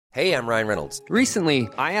Hey, I'm Ryan Reynolds. Recently,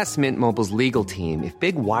 I asked Mint Mobile's legal team if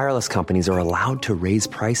big wireless companies are allowed to raise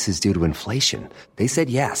prices due to inflation. They said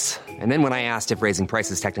yes. And then when I asked if raising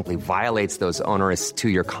prices technically violates those onerous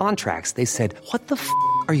two-year contracts, they said, "What the f***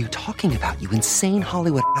 are you talking about, you insane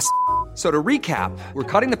Hollywood ass?" So to recap, we're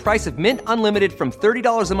cutting the price of Mint Unlimited from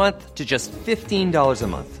 $30 a month to just $15 a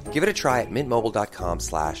month. Give it a try at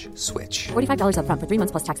mintmobile.com/switch. $45 up front for 3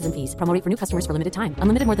 months plus taxes and fees. Promo rate for new customers for limited time.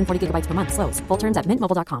 Unlimited more than 40 gigabytes per month. Slows full terms at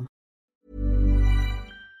mintmobile.com.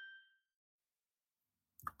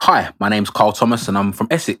 Hi, my name's Carl Thomas and I'm from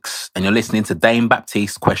Essex, and you're listening to Dame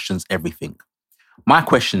Baptiste Questions Everything. My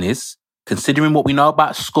question is, considering what we know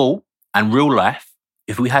about school and real life,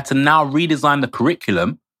 if we had to now redesign the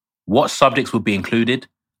curriculum, what subjects would be included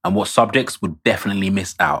and what subjects would definitely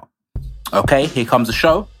miss out? Okay, here comes the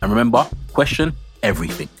show. And remember, question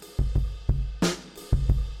everything.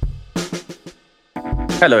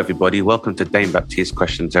 Hello, everybody. Welcome to Dame Baptiste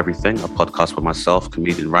Questions Everything, a podcast with myself,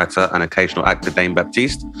 comedian, writer, and occasional actor Dame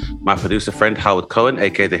Baptiste, my producer friend Howard Cohen,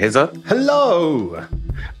 aka The Hizzer. Hello!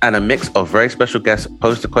 And a mix of very special guests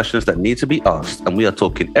pose the questions that need to be asked. And we are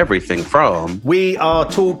talking everything from... We are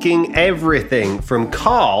talking everything from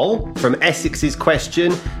Carl, from Essex's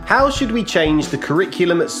question, how should we change the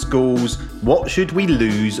curriculum at schools? What should we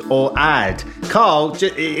lose or add? Carl,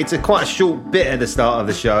 it's quite a short bit at the start of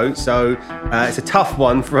the show, so it's a tough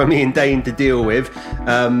one for me and Dane to deal with.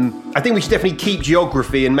 I think we should definitely keep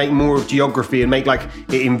geography and make more of geography and make like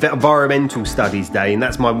environmental studies day, and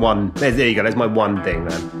that's my one. There you go. That's my one thing,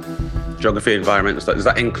 man. Geography, environmental stuff. Does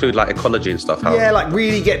that include like ecology and stuff? Yeah, like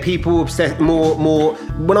really get people obsessed more.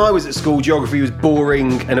 When I was at school, geography was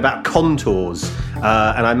boring and about contours.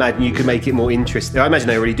 And I imagine you could make it more interesting. I imagine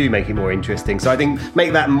they already do make it more interesting. So I think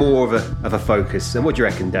make that more of a focus. And what do you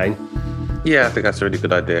reckon, Dane? Yeah, I think that's a really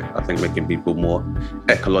good idea. I think making people more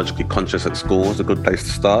ecologically conscious at school is a good place to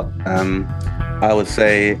start. I would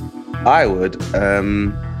say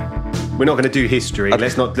we're not going to do history.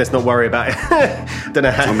 Let's not worry about it. Don't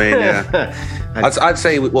know how. I mean, yeah. I'd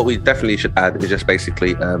say what we definitely should add is just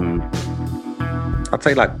basically, I'd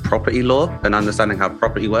say like property law and understanding how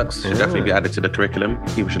property works should definitely be added to the curriculum.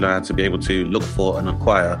 People should learn how to be able to look for and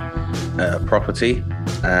acquire property.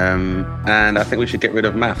 And I think we should get rid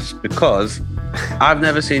of maths because I've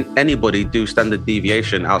never seen anybody do standard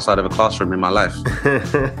deviation outside of a classroom in my life.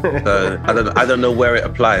 So I don't know where it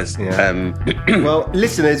applies. Yeah. Well,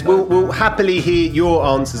 listeners, we'll happily hear your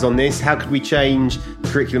answers on this. How could we change the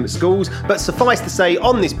curriculum at schools? But suffice to say,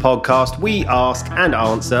 on this podcast, we ask and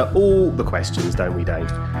answer all the questions, don't we,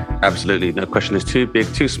 Dave? Absolutely. No question is too big,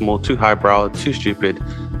 too small, too highbrow, too stupid.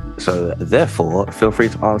 So therefore, feel free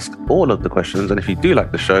to ask all of the questions. And if you do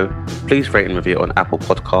like the show, please rate and review it on Apple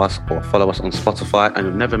Podcasts or follow us on Spotify and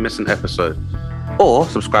you'll never miss an episode. Or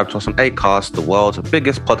subscribe to us on Acast, the world's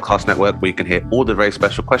biggest podcast network, where you can hear all the very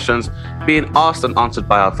special questions being asked and answered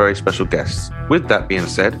by our very special guests. With that being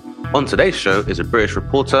said, on today's show is a British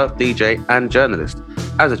reporter, DJ and journalist.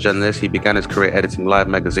 As a journalist, he began his career editing Live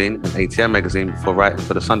magazine and ATM magazine before writing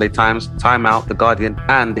for the Sunday Times, Time Out, The Guardian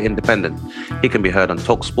and The Independent. He can be heard on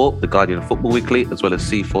TalkSport, The Guardian Football Weekly, as well as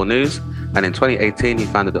C4 News. And in 2018, he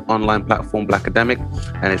founded the online platform Blackademic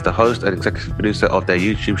and is the host and executive producer of their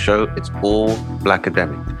YouTube show, It's All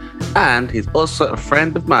Blackademic. And he's also a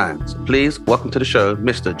friend of mine. So please welcome to the show,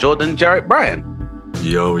 Mr. Jordan Jarrett Bryan.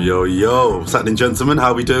 Yo. What's happening, gentlemen?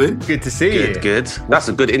 How are we doing? Good to see you. Good. That's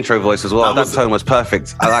a good intro voice as well. That tone was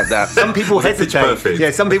perfect. I like that. Some people hesitate. Perfect. Yeah,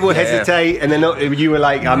 some people hesitate and they're not. You were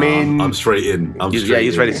like, I'm in. I'm straight in. He's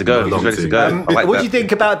ready to go. He's ready to go. What do you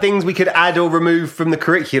think about things we could add or remove from the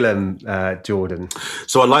curriculum, Jordan?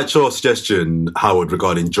 So I liked your suggestion, Howard,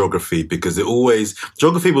 regarding geography, because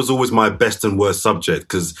geography was always my best and worst subject,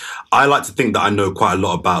 because I like to think that I know quite a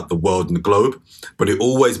lot about the world and the globe, but it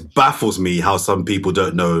always baffles me how some people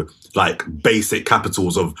don't know like basic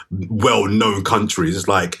capitals of well-known countries. It's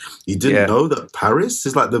like, you didn't know that Paris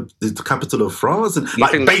is like the capital of France? And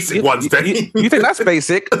like basic ones. You think that's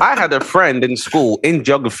basic? I had a friend in school in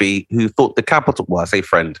geography who thought the capital, well, I say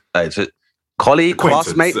friend, it's a colleague,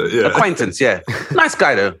 classmate, acquaintance, yeah. Nice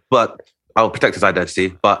guy though, but I'll protect his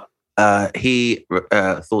identity. But he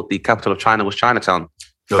thought the capital of China was Chinatown.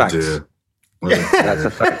 Facts. Oh dear. That's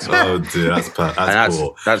a fact. Oh dear, that's poor.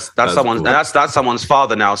 That's someone's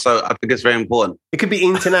father now, so I think it's very important. It could be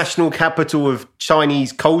international capital of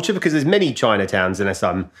Chinese culture, because there's many Chinatowns unless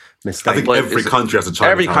I'm mistaken. I think every country has a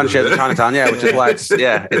Chinatown. Every country has a Chinatown, yeah, which is why it's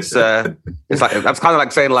like, that's kind of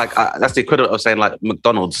like saying like that's the equivalent of saying like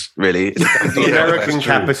McDonald's, really. The American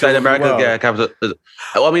capital. So capital.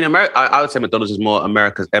 Well, I mean, I would say McDonald's is more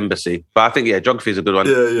America's embassy, but I think geography is a good one.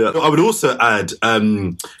 Yeah. I would also add, I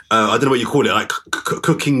don't know what you call it, it? Like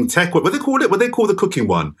cooking tech? What do they call it? What do they call the cooking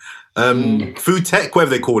one? Food tech,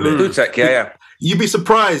 whatever they call it. Food tech, yeah. You'd be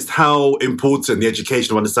surprised how important the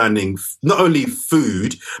education of understanding not only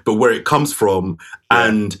food, but where it comes from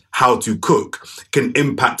and how to cook can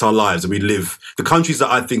impact our lives. And we live, the countries that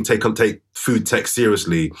I think take food tech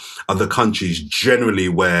seriously are the countries generally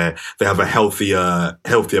where they have a healthier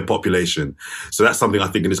population. So that's something I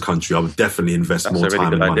think in this country I would definitely invest more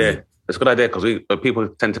time and money. It's a good idea because people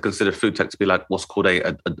tend to consider food tech to be like what's called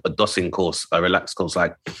a dosing course, a relaxed course,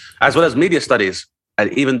 like as well as media studies.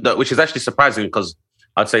 And even though, which is actually surprising because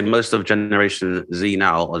I'd say most of Generation Z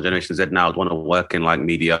now or Generation Z now want to work in like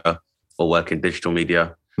media or work in digital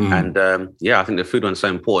media. And I think the food one's so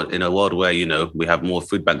important in a world where, we have more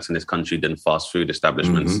food banks in this country than fast food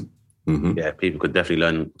establishments. Yeah, people could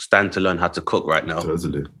definitely stand to learn how to cook right now.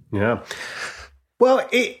 Totally. Yeah. Well,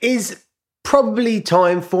 it is probably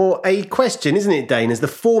time for a question, isn't it, Dane, as the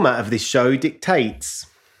format of this show dictates.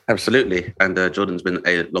 Absolutely. And Jordan's been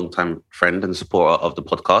a long-time friend and supporter of the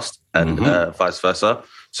podcast and vice versa.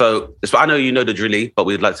 So I know you know the drilly, but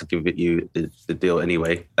we'd like to give you the deal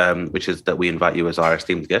anyway, which is that we invite you as our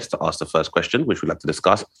esteemed guest to ask the first question, which we'd like to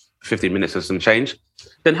discuss. 15 minutes and some change.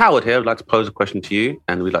 Then Howard here would like to pose a question to you,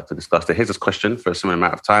 and we'd like to discuss his question for a similar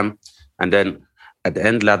amount of time. And then at the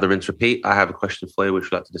end, lather, rinse, repeat. I have a question for you, which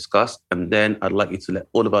we'd like to discuss. And then I'd like you to let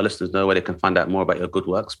all of our listeners know where they can find out more about your good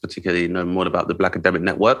works, particularly know more about the Black Academic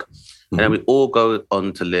Network. And then we all go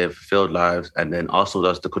on to live filled lives. And then Arsenal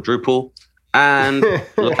does the quadruple. And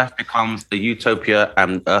life becomes a utopia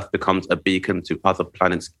and Earth becomes a beacon to other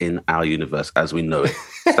planets in our universe as we know it.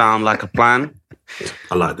 Sound like a plan?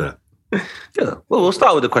 I like that. Yeah. Well, we'll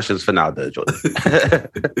start with the questions for now, though, Jordan.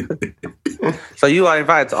 So you are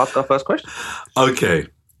invited to ask our first question. Okay.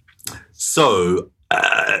 So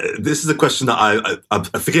this is a question that I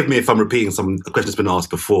forgive me if I'm repeating a question that's been asked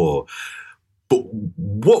before, but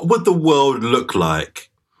what would the world look like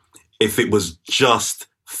if it was just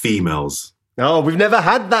females? Oh, we've never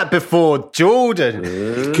had that before, Jordan.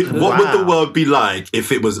 What would the world be like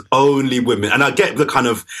if it was only women? And I get the kind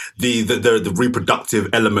of the reproductive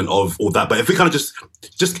element of all that, but if we kind of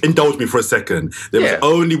just indulge me for a second, there was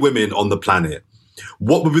only women on the planet.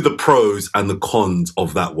 What would be the pros and the cons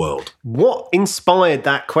of that world? What inspired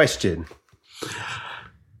that question?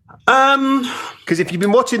 Because if you've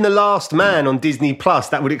been watching The Last Man on Disney Plus,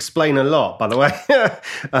 that would explain a lot, by the way.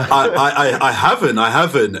 I haven't.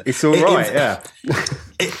 It's all right, yeah.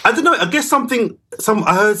 I don't know. I guess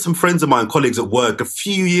I heard some friends of mine, colleagues at work a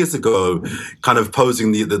few years ago, kind of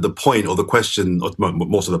posing the point or the question, or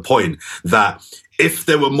more so the point, that if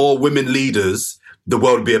there were more women leaders, the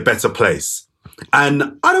world would be a better place.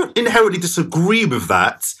 And I don't inherently disagree with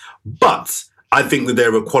that, but I think that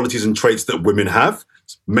there are qualities and traits that women have,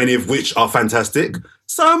 many of which are fantastic,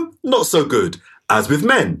 some not so good, as with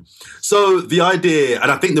men. So the idea,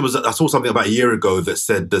 and I think I saw something about a year ago that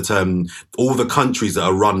said that all the countries that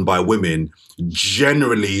are run by women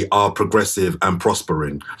generally are progressive and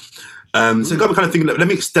prospering. So I'm kind of thinking, let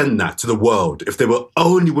me extend that to the world. If there were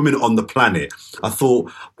only women on the planet, I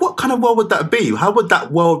thought, what kind of world would that be?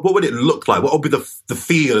 What would it look like? What would be the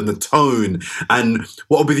feel and the tone? And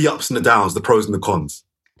what would be the ups and the downs, the pros and the cons?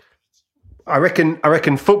 I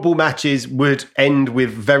reckon football matches would end with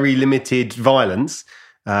very limited violence.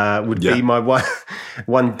 Would be my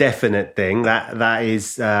one definite thing. That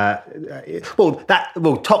is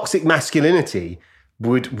toxic masculinity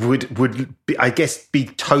would be, I guess, be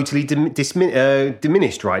totally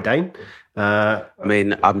diminished, right, Dane? I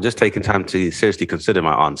mean, I'm just taking time to seriously consider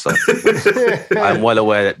my answer. I'm well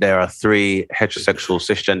aware that there are 3 heterosexual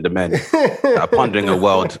cisgender men that are pondering a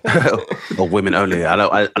world of women only.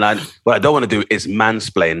 What I don't want to do is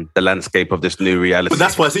mansplain the landscape of this new reality. But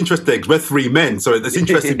that's why it's interesting. We're 3 men, so it's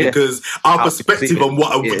interesting because our perspective on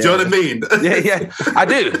what... Do you know what I mean? Yeah, I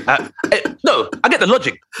do. No, I get the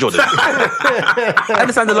logic, Jordan. I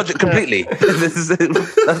understand the logic completely.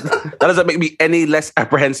 That doesn't make me any less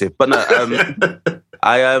apprehensive. But no,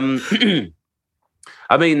 I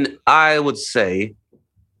mean, I would say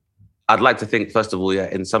I'd like to think, first of all,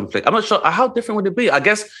 in some place. I'm not sure how different would it be. I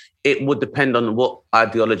guess it would depend on what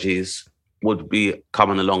ideologies would be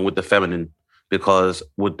coming along with the feminine. Because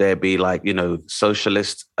would there be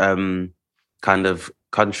socialist kind of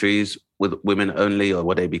countries with women only, or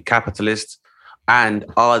would they be capitalist? And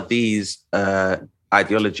are these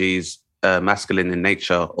ideologies masculine in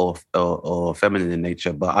nature or feminine in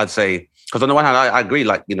nature? But I'd say, because on the one hand, I agree.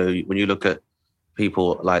 When you look at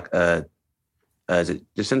people like, is it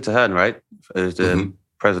Jacinta Ardern, right? Who's the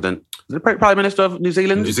president, the Prime Minister of New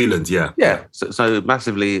Zealand? New Zealand, yeah. Yeah, so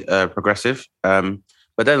massively progressive.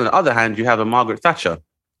 But then on the other hand, you have a Margaret Thatcher,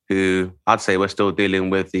 who I'd say we're still dealing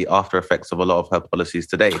with the after effects of a lot of her policies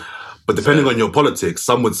today. But depending on your politics,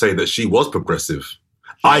 some would say that she was progressive.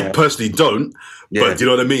 I personally don't, but do you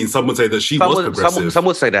know what I mean? Some would say that she was progressive. Some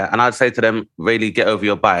would say that, and I'd say to them, really get over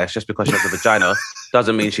your bias. Just because she has a vagina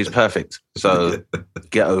doesn't mean she's perfect. So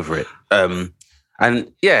get over it.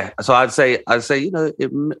 And yeah, so I'd say, you know,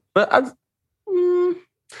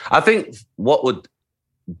 I think what would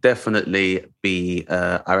definitely be,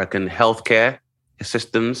 I reckon, healthcare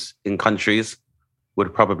systems in countries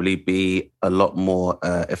would probably be a lot more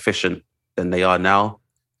efficient than they are now.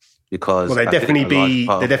 Because there'd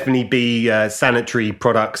definitely be sanitary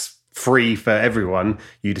products free for everyone.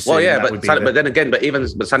 You'd assume but even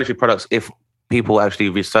sanitary products, if people actually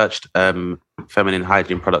researched feminine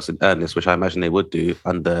hygiene products in earnest, which I imagine they would do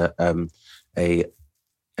under a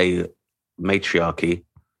matriarchy,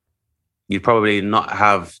 you'd probably not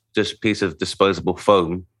have just a piece of disposable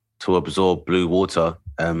foam to absorb blue water.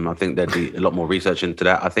 I think there'd be a lot more research into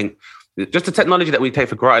that. I think just the technology that we take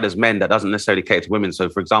for granted as men that doesn't necessarily cater to women. So,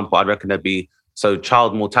 for example, I'd reckon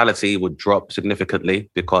child mortality would drop significantly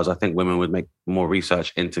because I think women would make more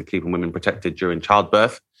research into keeping women protected during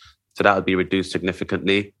childbirth. So that would be reduced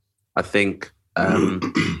significantly. I think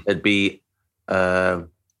there'd be a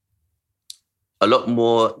lot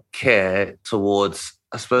more care towards,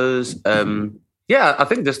 I suppose, I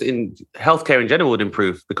think just in healthcare in general would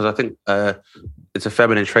improve because I think it's a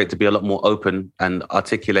feminine trait to be a lot more open and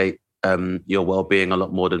articulate your well-being a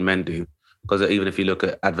lot more than men do. Because even if you look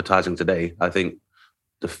at advertising today, I think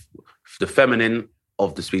the feminine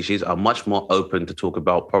of the species are much more open to talk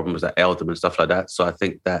about problems that ail them and stuff like that. So I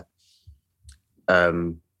think that,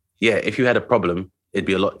 if you had a problem, it'd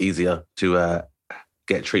be a lot easier to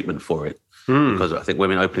get treatment for it. Because I think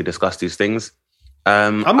women openly discuss these things.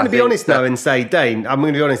 I'm going to be honest now and say, Dane, I'm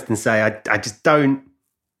going to be honest and say I just don't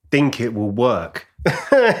think it will work.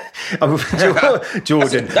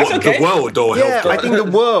 Jordan. That's okay. The world or healthcare? I think the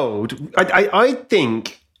world. I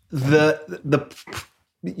think the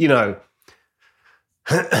you know,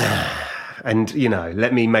 and you know,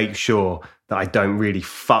 let me make sure that I don't really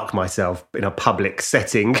fuck myself in a public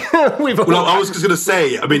setting. I was just going to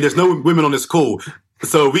say, I mean, there's no women on this call.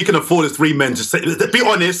 So we can afford as 3 men to say, be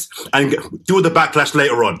honest and deal with the backlash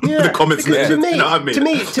later on. Yeah, the comments. To me, you know what I mean?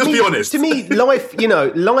 Just be honest. To me,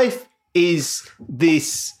 life is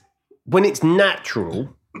this, when it's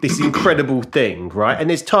natural, this incredible thing, right? And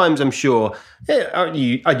there's times I'm sure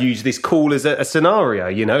I'd use this call as a scenario,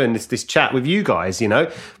 you know, and this chat with you guys, you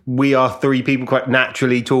know. We are 3 people quite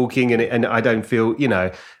naturally talking and I don't feel, you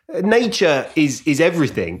know, nature is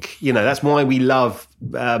everything. You know, that's why we love,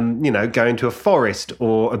 going to a forest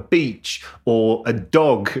or a beach or a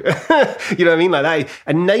dog. You know what I mean? Like that.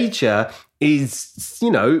 And nature is, you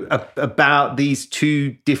know, about these 2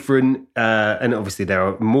 different, and obviously there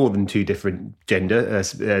are more than 2 different gender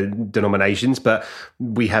denominations, but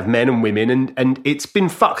we have men and women, and it's been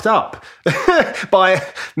fucked up by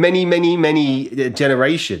many, many, many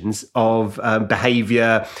generations of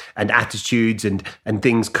behaviour and attitudes and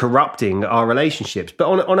things corrupting our relationships. But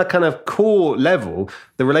on a kind of core level,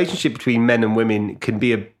 the relationship between men and women can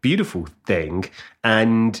be a beautiful thing,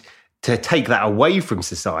 and to take that away from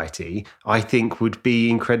society, I think would be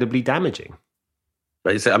incredibly damaging.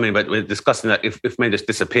 But we're discussing that if men just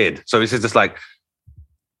disappeared. So this is just like,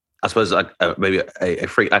 I suppose, like maybe a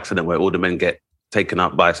freak accident where all the men get taken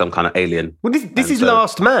up by some kind of alien. Well, this is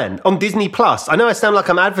Last Man on Disney Plus. I know I sound like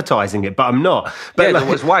I'm advertising it, but I'm not. But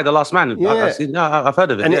it's why The Last Man. Yeah. I've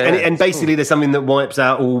heard of it. And basically there's something that wipes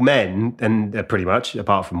out all men, and pretty much,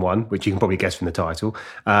 apart from one, which you can probably guess from the title.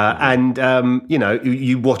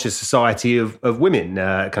 You watch a society of women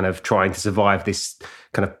kind of trying to survive this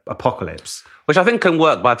kind of apocalypse. Which I think can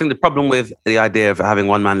work, but I think the problem with the idea of having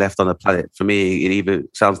one man left on the planet, for me, it either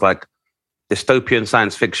sounds like dystopian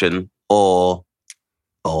science fiction or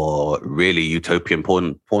really utopian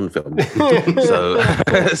porn film. so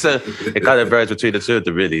it kind of varies between the 2 of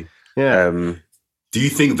them, really. Yeah. Do you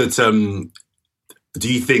think that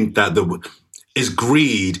is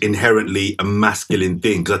greed inherently a masculine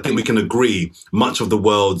thing? Because I think we can agree much of the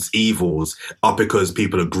world's evils are because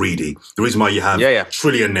people are greedy. The reason why you have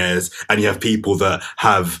trillionaires and you have people that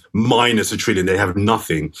have minus a trillion, they have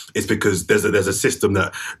nothing, is because there's a system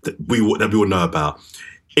that we all know about.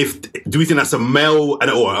 Do we think that's a male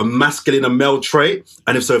or a masculine, a male trait?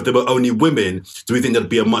 And if so, if there were only women, do we think there'd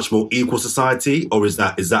be a much more equal society? Or is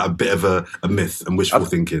that a bit of a myth and wishful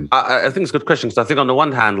thinking? I think it's a good question. Because I think on the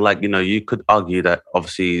one hand, like, you know, you could argue that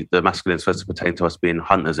obviously the masculine is supposed to pertain to us being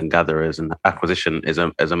hunters and gatherers, and acquisition is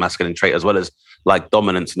a masculine trait, as well as like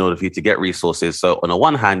dominance in order for you to get resources. So on the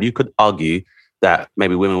one hand, you could argue that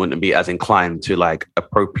maybe women wouldn't be as inclined to like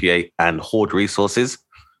appropriate and hoard resources.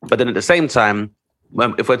 But then at the same time,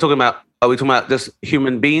 if we're talking about, are we talking about just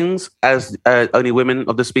human beings as only women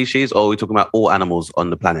of the species, or are we talking about all animals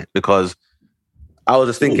on the planet? Because I was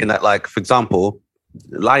just thinking that, like, for example,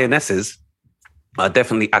 lionesses are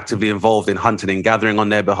definitely actively involved in hunting and gathering on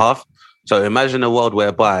their behalf. So imagine a world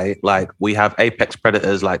whereby, like, we have apex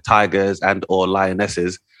predators like tigers and or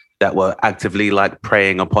lionesses that were actively like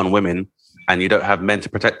preying upon women, and you don't have men to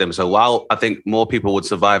protect them. So while I think more people would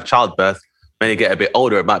survive childbirth, when you get a bit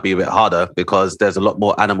older, it might be a bit harder because there's a lot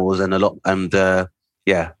more animals and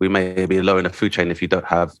we may be lower in the food chain if you don't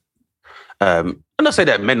have. I'm not saying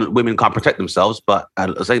that women can't protect themselves, but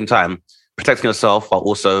at the same time, protecting yourself while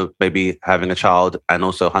also maybe having a child and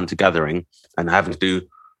also hunter gathering and having to do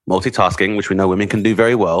multitasking, which we know women can do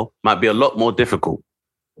very well, might be a lot more difficult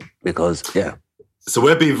because, So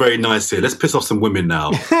we're being very nice here. Let's piss off some women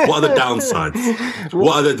now. What are the downsides?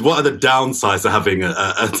 What are the downsides of having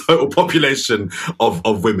a total population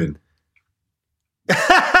of women?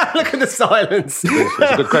 Look at the silence.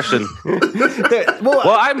 It's a good question.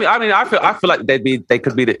 I feel like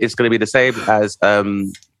it's going to be the same as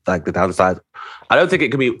like the downside. I don't think it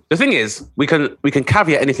can be. The thing is, we can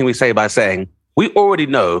caveat anything we say by saying we already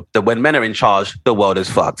know that when men are in charge, the world is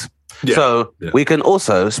fucked. We can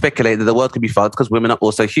also speculate that the world could be fucked because women are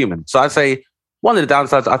also human. So I'd say one of the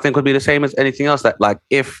downsides I think would be the same as anything else, that like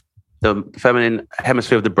if the feminine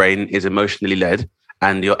hemisphere of the brain is emotionally led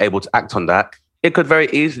and you're able to act on that, it could very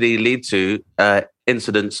easily lead to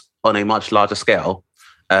incidents on a much larger scale,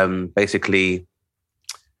 basically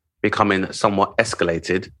becoming somewhat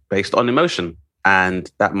escalated based on emotion. And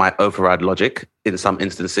that might override logic in some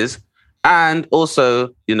instances. And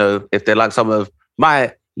also, you know, if they're like some of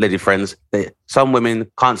my lady friends, some women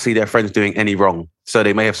can't see their friends doing any wrong. So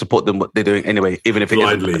they may have supported them what they're doing anyway, even if it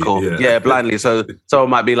blindly, isn't cool. Yeah, blindly. So someone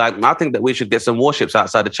might be like, I think that we should get some warships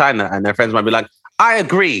outside of China. And their friends might be like, I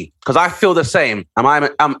agree, because I feel the same. I'm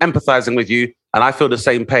empathizing with you and I feel the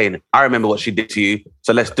same pain. I remember what she did to you,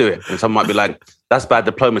 so let's do it. And someone might be like, that's bad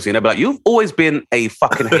diplomacy. And they'll be like, you've always been a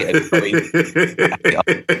fucking hater.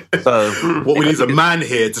 So what we need is a man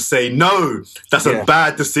here to say, no, that's a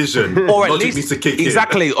bad decision. Or at least,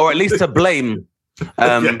 or at least to blame.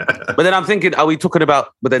 But then I'm thinking, are we talking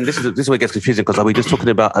about, but then this is where it gets confusing, because are we just talking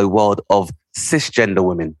about a world of cisgender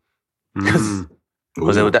women? Because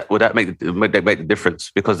would that make the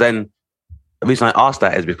difference? Because then, the reason I ask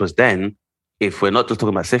that is because then, if we're not just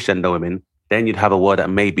talking about cisgender women, then you'd have a world that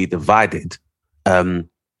may be divided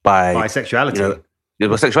by sexuality.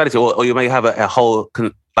 Sexuality, or you may have a whole,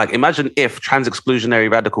 like, imagine if trans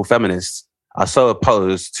exclusionary radical feminists are so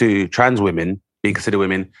opposed to trans women being considered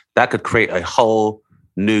women, that could create a whole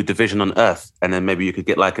new division on Earth. And then maybe you could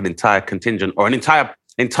get like an entire contingent or an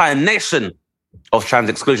entire nation of trans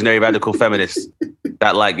exclusionary radical feminists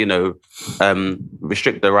that, like, you know,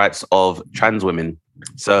 restrict the rights of trans women.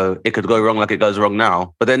 So it could go wrong like it goes wrong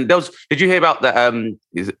now. But then did you hear about that?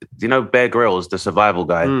 Do you know Bear Grylls, the survival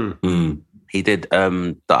guy? He did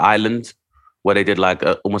The Island, where they did like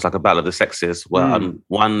almost like a battle of the sexes, where on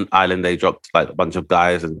one island they dropped like a bunch of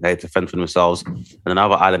guys and they had to fend for themselves. And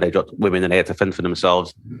another island they dropped women and they had to fend for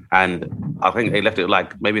themselves. And I think they left it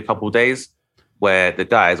like maybe a couple of days, where the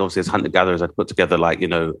guys, obviously as hunter-gatherers, had put together like, you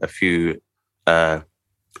know, a few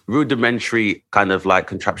rudimentary kind of like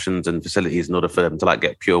contraptions and facilities in order for them to like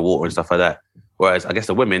get pure water and stuff like that. Whereas I guess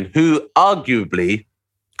the women, who arguably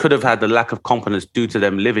could have had the lack of confidence due to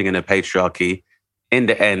them living in a patriarchy, in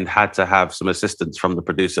the end had to have some assistance from the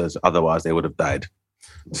producers, otherwise they would have died.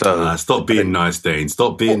 So stop being nice, Dane.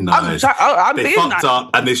 Stop being nice. They fucked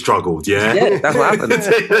up and they struggled. Yeah, that's what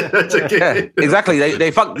happened. Yeah, exactly.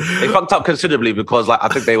 They fucked up considerably, because like I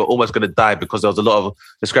think they were almost going to die, because there was a lot of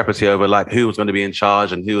discrepancy over like who was going to be in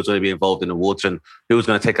charge and who was going to be involved in the water and who was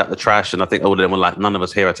going to take out the trash. And I think all of them were like, none of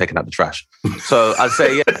us here are taking out the trash. So I'd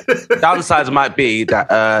say downsides might be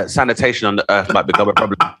that sanitation on the Earth might become a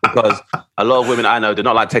problem, because a lot of women I know do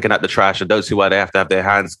not like taking out the trash, and those who are, they have to have their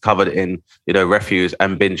hands covered in, you know, refuse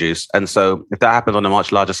and bin juice. And so if that happens on a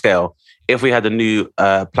much larger scale, if we had a new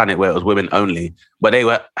planet where it was women only, where they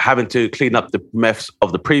were having to clean up the mess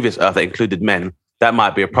of the previous Earth that included men, that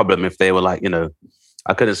might be a problem. If they were like, you know,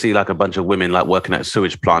 I couldn't see like a bunch of women like working at a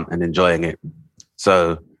sewage plant and enjoying it.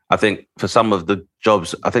 So I think for some of the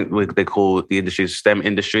jobs, I think they call the industries STEM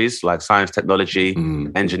industries, like science, technology,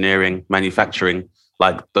 engineering, manufacturing.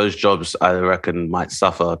 Like those jobs, I reckon, might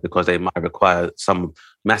suffer because they might require some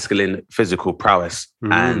masculine physical prowess.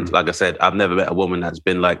 And like I said, I've never met a woman that's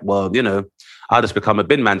been like, well, you know, I'll just become a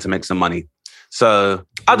bin man to make some money. So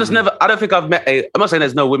I don't think I've met I'm not saying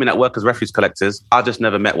there's no women that work as refuse collectors. I just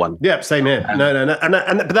never met one. Yeah, same here. No.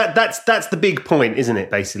 But that's the big point, isn't it?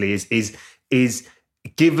 Basically, is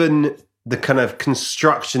given the kind of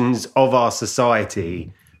constructions of our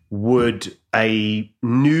society, would a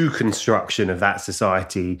new construction of that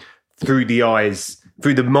society through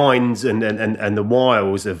the minds and the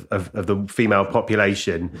wiles of the female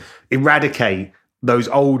population eradicate those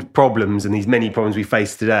old problems and these many problems we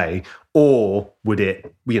face today, or would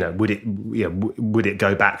it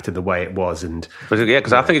go back to the way it was? And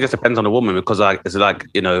because I think it just depends on the woman, because it's like,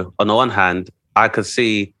 you know, on the one hand, I could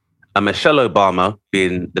see a Michelle Obama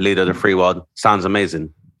being the leader of the free world, sounds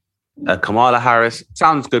amazing. Kamala Harris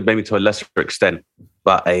sounds good, maybe to a lesser extent,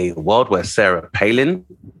 but a world where Sarah Palin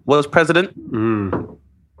was president,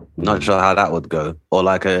 not sure how that would go. Or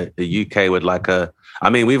like a UK with like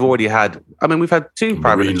we've had two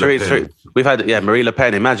prime ministers. We've had Marie Le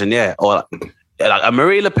Pen. Imagine, or like a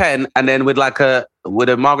Marie Le Pen, and then with a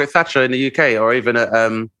Margaret Thatcher in the UK, or even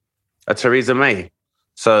a Theresa May.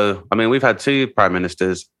 So we've had two prime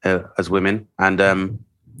ministers as women, and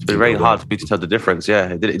it's been very hard for me to tell the difference.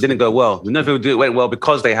 Yeah, it didn't go well. We never it went well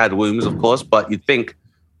because they had wombs, of course, but you'd think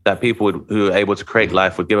that people who are able to create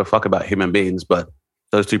life would give a fuck about human beings, but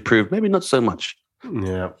those two proved maybe not so much.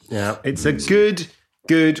 Yeah. It's a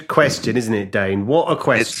good question, isn't it, Dane? What a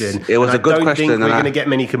question. It was a good question. I don't think we're going to get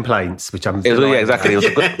many complaints, which I'm... exactly. It was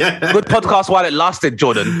a good podcast while it lasted,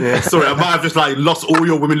 Jordan. Yeah. Sorry, I might have just lost all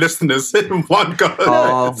your women listeners in one go.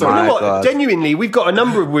 Oh, so, you know what? Genuinely, we've got a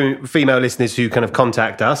number of female listeners who kind of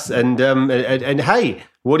contact us, and hey,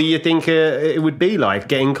 what do you think it would be like?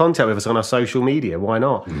 Get in contact with us on our social media. Why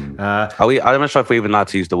not? I'm not sure if we're even allowed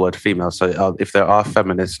to use the word female. So if there are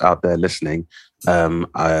feminists out there listening,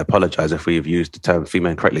 I apologize if we've used the term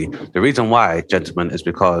female incorrectly. The reason why, gentlemen, is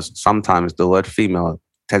because sometimes the word female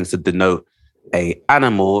tends to denote a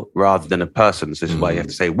animal rather than a person. So this is why you have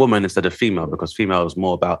to say woman instead of female, because female is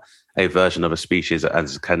more about a version of a species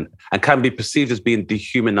and can be perceived as being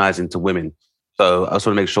dehumanizing to women. So I just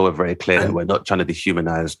want to make sure we're very clear that we're not trying to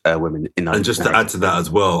dehumanize women. And just to add to that as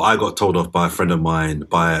well, I got told off by a friend of mine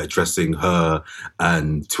by addressing her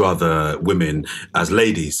and two other women as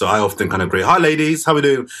ladies. So I often kind of agree, hi ladies, how we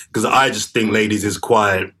doing? Because I just think ladies is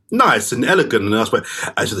quite nice and elegant, and that's why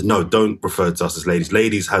I said, no, don't refer to us as ladies.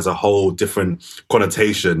 Ladies has a whole different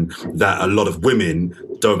connotation that a lot of women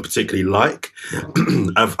don't particularly like.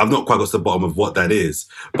 I've not quite got to the bottom of what that is,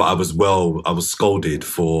 but I was scolded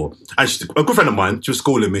for, actually, a good friend of mine, she was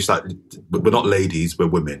scolding me, she's like, we're not ladies, we're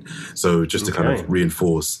women. So just to kind of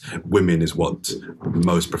reinforce, women is what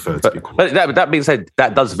most prefer to be called. But that being said,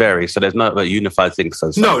 that does vary, so there's not a unified thing.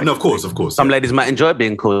 So no, of course. Some ladies might enjoy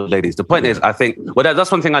being called ladies. The point is, I think,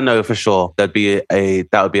 that's one thing I know for sure. That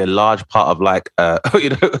would be a large part of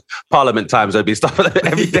Parliament times. There'd be stuff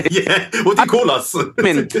every day. Yeah, what do you call us?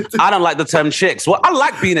 I don't like the term chicks. Well, I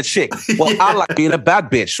like being a chick. Well, I like being a bad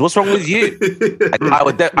bitch. What's wrong with you?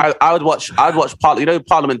 I'd watch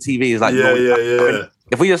Parliament TV is like, yeah.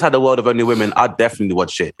 If we just had a world of only women, I'd definitely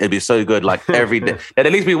watch it. It'd be so good, like every day. There'd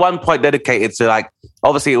at least be one point dedicated to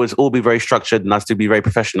obviously it would all be very structured and us to be very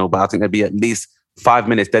professional, but I think there'd be at least 5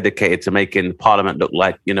 minutes dedicated to making Parliament look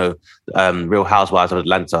like, Real Housewives of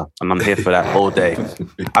Atlanta. And I'm here for that all day.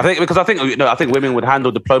 I think women would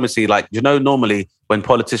handle diplomacy normally when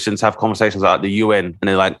politicians have conversations at the UN and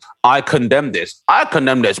they're like, I condemn this, blah,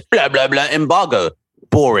 blah, blah, embargo.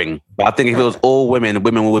 Boring. But I think if it was all women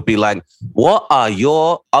would be like, what are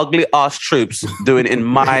your ugly ass troops doing in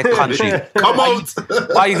my country? Come on.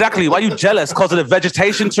 Why are you jealous? Because of the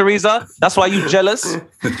vegetation, Teresa? That's why you're jealous?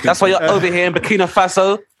 That's why you're over here in Burkina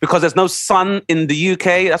Faso? Because there's no sun in the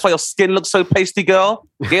UK? That's why your skin looks so pasty, girl?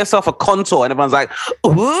 Get yourself a contour. And everyone's like,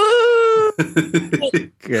 ooh.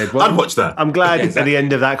 Good. Well, I'd watch that. I'm glad at the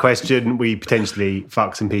end of that question we potentially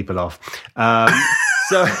fuck some people off. But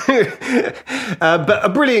a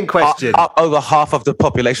brilliant question. Over half of the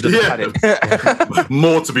population of the planet.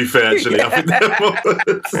 More, to be fair, actually. I think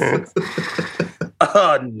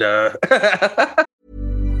Oh, no.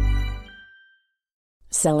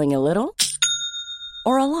 Selling a little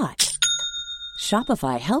or a lot?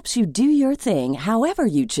 Shopify helps you do your thing however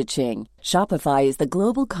you cha-ching. Shopify is the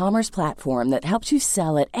global commerce platform that helps you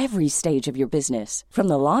sell at every stage of your business. From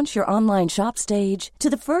the launch your online shop stage to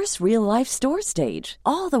the first real-life store stage,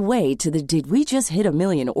 all the way to the did we just hit a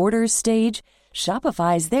million orders stage.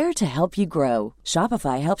 Shopify is there to help you grow.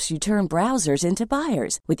 Shopify helps you turn browsers into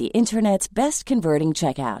buyers with the internet's best converting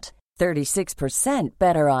checkout. 36%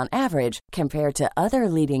 better on average compared to other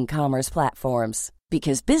leading commerce platforms.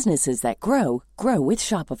 Because businesses that grow with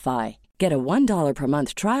Shopify. Get a $1 per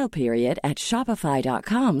month trial period at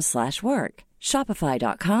shopify.com/work.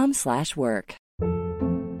 Shopify.com/work.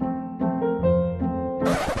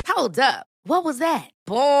 Hold up. What was that?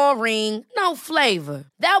 Boring. No flavor.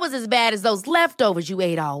 That was as bad as those leftovers you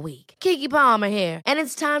ate all week. Keke Palmer here. And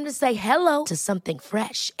it's time to say hello to something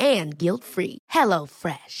fresh and guilt-free. Hello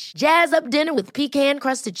Fresh. Jazz up dinner with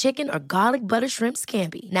pecan-crusted chicken or garlic butter shrimp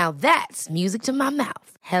scampi. Now that's music to my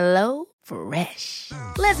mouth. Hello Fresh.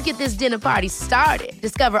 Let's get this dinner party started.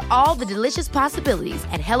 Discover all the delicious possibilities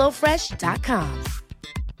at hellofresh.com.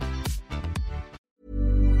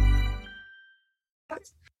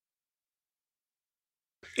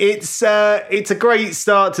 It's a great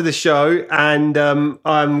start to the show, and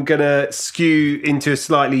I'm gonna skew into a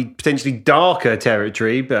slightly potentially darker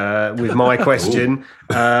territory with my question,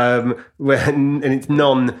 and it's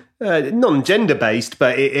non-gender based,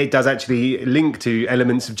 but it does actually link to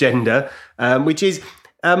elements of gender, which is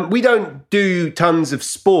we don't do tons of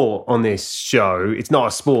sport on this show. It's not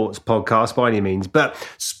a sports podcast by any means, but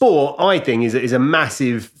sport, I think, is a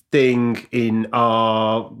massive thing in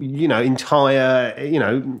our entire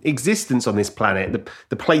existence on this planet.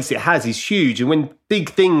 The place it has is huge, and when big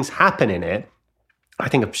things happen in it, I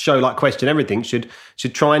think a show like Question Everything should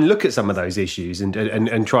try and look at some of those issues and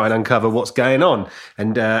try and uncover what's going on.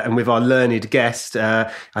 And with our learned guest,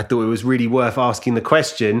 I thought it was really worth asking the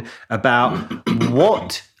question about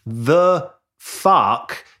what the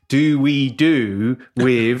fuck do we do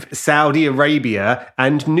with Saudi Arabia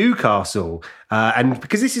and Newcastle? And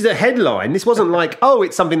because this is a headline, this wasn't like, oh,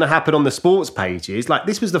 it's something that happened on the sports pages. Like,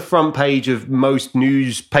 this was the front page of most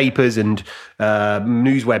newspapers and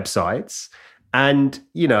news websites. And,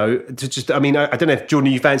 I don't know if,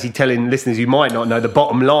 Jordan, you fancy telling listeners who might not know the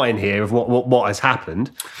bottom line here of what has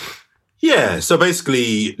happened. Yeah, so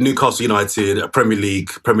basically, Newcastle United, a Premier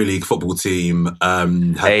League football team,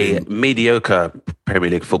 mediocre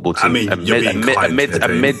Premier League football team. I mean,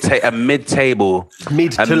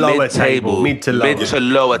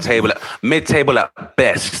 mid-table at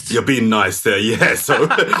best. You're being nice there, yeah. So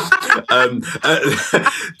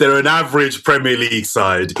they're an average Premier League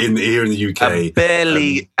side here in the UK,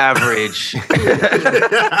 barely average.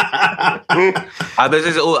 I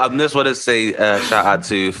just want to say shout out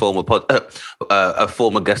to a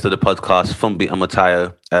former guest of the podcast, Fumbi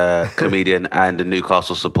Amatayo, comedian and a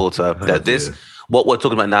Newcastle supporter. What we're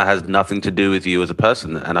talking about now has nothing to do with you as a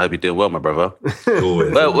person, and I hope you're doing well, my brother.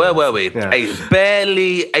 Where were we? Yeah. A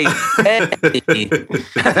barely. They get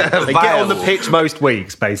on the pitch most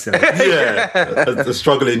weeks, basically. Yeah, the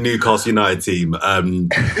struggling Newcastle United team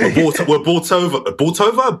were bought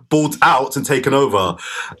out and taken over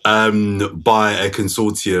by a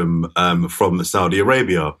consortium from Saudi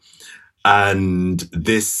Arabia. And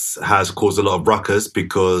this has caused a lot of ruckus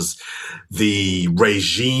because the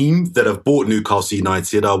regime that have bought Newcastle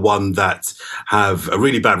United are one that have a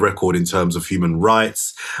really bad record in terms of human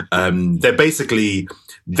rights.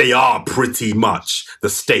 They are pretty much the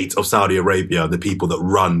state of Saudi Arabia, the people that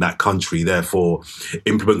run that country, therefore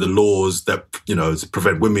implement the laws that, to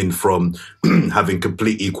prevent women from having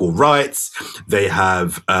complete equal rights. They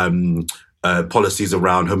have, policies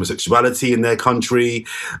around homosexuality in their country,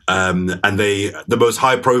 and the most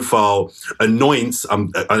high-profile annoyance.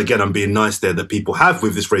 Again, I'm being nice there, that people have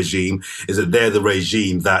with this regime is that they're the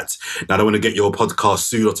regime that. Now, I don't want to get your podcast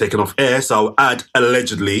sued or taken off air, so I'll add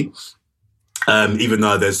allegedly. Even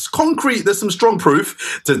though there's some strong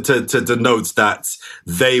proof to denote that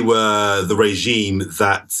they were the regime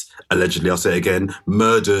that allegedly, I'll say it again,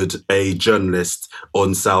 murdered a journalist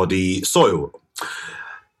on Saudi soil.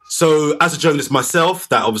 So as a journalist myself,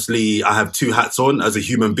 that obviously I have two hats on. As a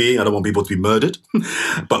human being, I don't want people to be murdered.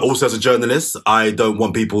 But also as a journalist, I don't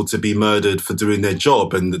want people to be murdered for doing their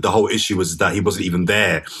job. And the whole issue was that he wasn't even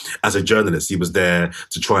there as a journalist. He was there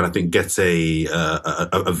to try and, I think, get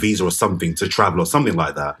a visa or something to travel or something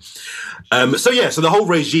like that. So the whole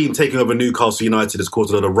regime taking over Newcastle United has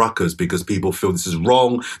caused a lot of ruckus because people feel this is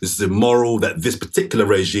wrong, this is immoral, that this particular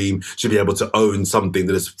regime should be able to own something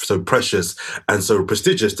that is so precious and so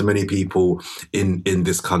prestigious to many people in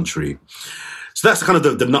this country. So that's kind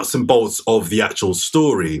of the nuts and bolts of the actual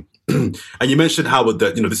story. And you mentioned, Howard,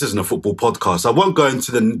 that, this isn't a football podcast. I won't go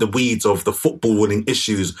into the weeds of the footballing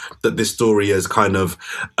issues that this story has kind of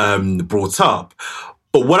brought up.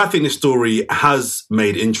 But what I think this story has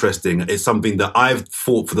made interesting is something that I've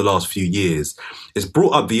thought for the last few years. It's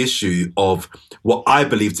brought up the issue of what I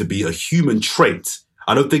believe to be a human trait.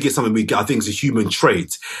 I don't think it's something I think it's a human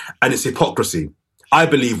trait, and it's hypocrisy. I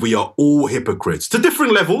believe we are all hypocrites to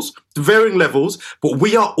differing levels, to varying levels, but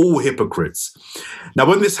we are all hypocrites. Now,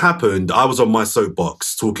 when this happened, I was on my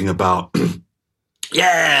soapbox talking about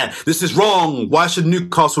yeah, this is wrong. Why should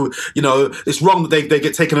Newcastle, it's wrong that they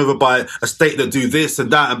get taken over by a state that do this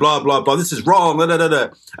and that and blah, blah, blah. This is wrong. Blah, blah, blah, blah.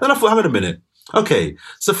 And then I thought, hang on a minute. Okay,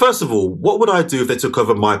 so first of all, what would I do if they took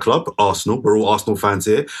over my club, Arsenal? We're all Arsenal fans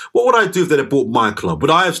here. What would I do if they had bought my club?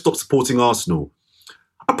 Would I have stopped supporting Arsenal?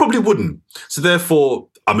 I probably wouldn't. So therefore,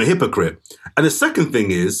 I'm a hypocrite. And the second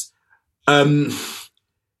thing is,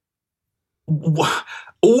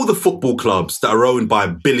 all the football clubs that are owned by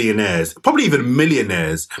billionaires, probably even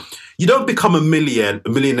millionaires, you don't become a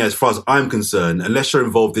millionaire as far as I'm concerned unless you're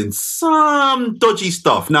involved in some dodgy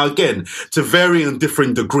stuff. Now, again, to varying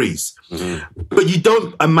different degrees. Mm-hmm. But you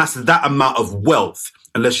don't amass that amount of wealth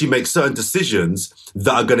unless you make certain decisions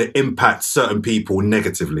that are going to impact certain people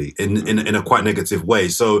negatively in a quite negative way.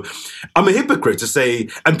 So I'm a hypocrite to say,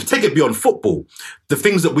 and to take it beyond football, the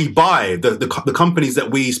things that we buy, the companies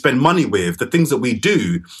that we spend money with, the things that we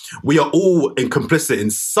do, we are all complicit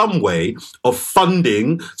in some way of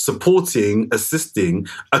funding, supporting, assisting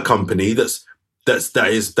a company that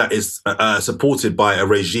is supported by a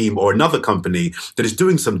regime or another company that is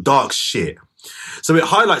doing some dark shit. So it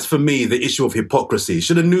highlights for me the issue of hypocrisy.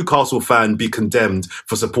 Should a Newcastle fan be condemned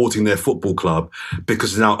for supporting their football club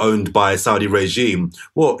because it's now owned by a Saudi regime?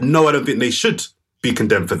 Well, no, I don't think they should be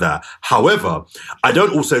condemned for that. However, I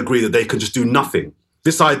don't also agree that they can just do nothing.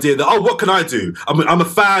 This idea that, what can I do? I'm a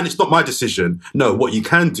fan, it's not my decision. No, what you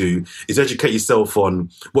can do is educate yourself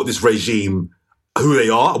on what this regime, who they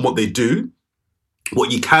are and what they do.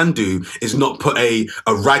 What you can do is not put a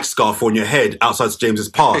rag scarf on your head outside St. James's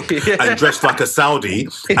Park and dress like a Saudi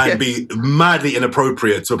and be madly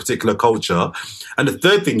inappropriate to a particular culture. And the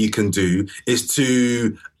third thing you can do is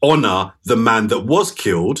to honour the man that was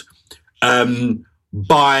killed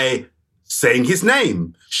by saying his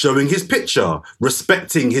name, showing his picture,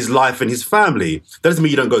 respecting his life and his family. That doesn't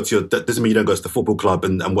mean you don't go to the football club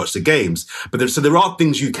and watch the games. But there are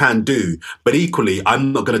things you can do. But equally,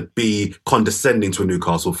 I'm not going to be condescending to a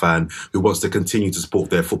Newcastle fan who wants to continue to support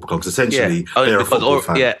their football club. Because essentially, they're a football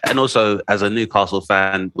fan. Yeah, and also as a Newcastle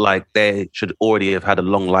fan, like they should already have had a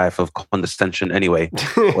long life of condescension anyway.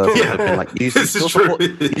 You still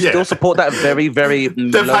support that very, very.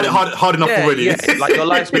 They've had it hard enough already. Yeah. Like your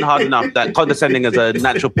life's been hard enough. That condescending is a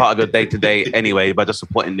natural part of your day-to-day anyway by just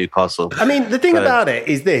supporting Newcastle. I mean, the thing about it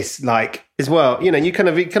is this, like, as well, you kind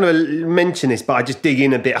of mention this, but I just dig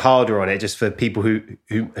in a bit harder on it just for people who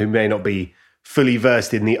may not be fully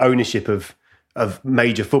versed in the ownership of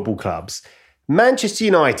major football clubs. Manchester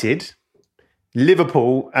United,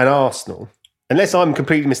 Liverpool and Arsenal, unless I'm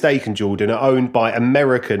completely mistaken, Jordan, are owned by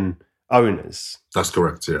American owners. That's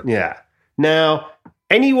correct, yeah. Yeah. Now,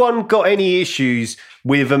 anyone got any issues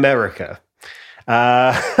with America?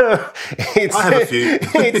 I have a few.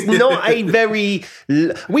 It's not a very...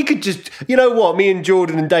 We could just... You know what? Me and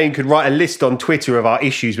Jordan and Dane could write a list on Twitter of our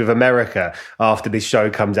issues with America after this show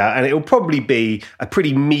comes out, and it'll probably be a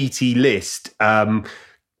pretty meaty list. Going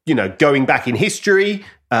back in history,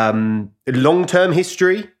 long-term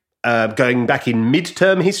history, going back in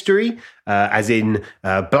mid-term history, as in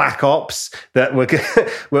black ops that were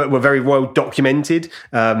very well documented.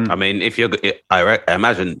 I mean, I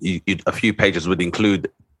imagine a few pages would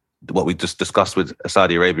include what we just discussed with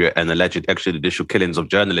Saudi Arabia and alleged extrajudicial killings of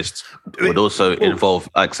journalists. Would also involve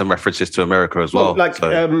like some references to America as well.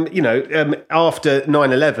 After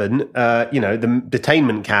 9/11, the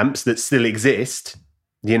detainment camps that still exist.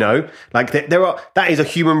 That is a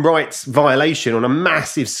human rights violation on a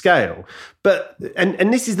massive scale. But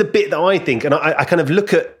and this is the bit that I think, and I kind of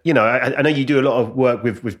look at, I know you do a lot of work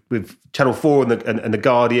with Channel 4 and the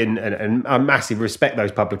Guardian, and I massively respect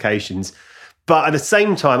those publications. But at the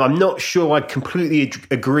same time, I'm not sure I completely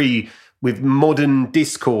agree with modern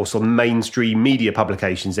discourse on mainstream media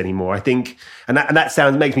publications anymore. I think, and that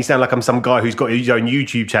makes me sound like I'm some guy who's got his own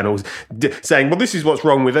YouTube channels saying, well, this is what's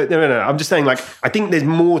wrong with it. No. I'm just saying, like, I think there's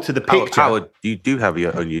more to the picture. Howard, you do have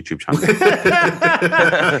your own YouTube channel.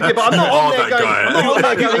 Yeah, but I'm not on there going,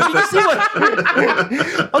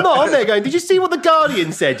 I'm not on there going, did you see what the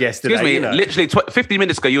Guardian said yesterday? Excuse me, literally 50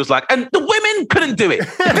 minutes ago, you was like, and the women couldn't do it.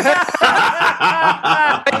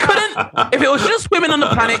 They couldn't. If it was just women on the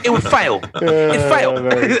planet, it would fail. It failed.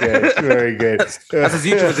 Very good. Very good. That's as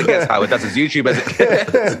YouTube as it gets, Howard. That's as YouTube as it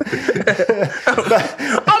gets.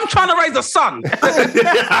 I'm trying to raise a son.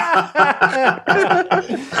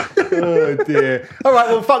 Oh, dear. All right,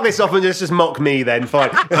 well, fuck this off and just mock me then.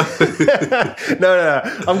 Fine. No.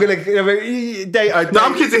 I'm going to...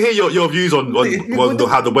 I'm keen to hear your views on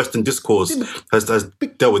how the Western discourse has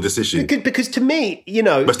dealt with this issue. Because to me,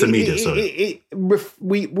 Western media, sorry.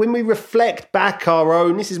 When we reflect back our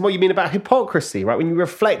own... This is what you mean about hypocrisy, right? When you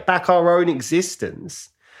reflect back our own existence,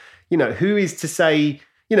 who is to say,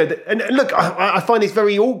 and look, I find this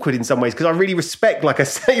very awkward in some ways because I really respect, like I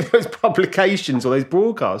say, those publications or those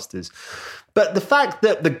broadcasters. But the fact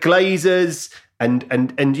that the Glazers and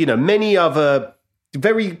many other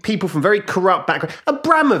people from very corrupt background,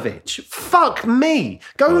 Abramovich, fuck me.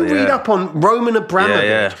 Go and read up on Roman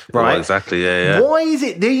Abramovich, right? Well, exactly, yeah. Why is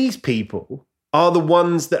it these people are the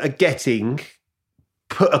ones that are getting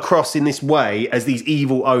put across in this way as these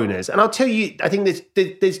evil owners? And I'll tell you, I think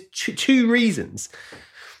there's two reasons.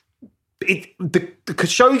 The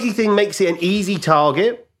Khashoggi thing makes it an easy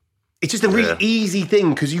target. It's just a really easy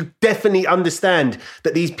thing because you definitely understand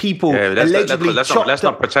that these people allegedly let's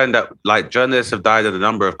not pretend that like journalists have died in a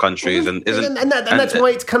number of countries and that's why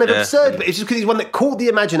it's kind of absurd. But it's just because he's one that caught the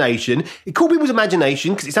imagination. It caught people's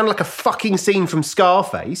imagination because it sounded like a fucking scene from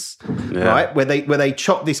Scarface, right? Where they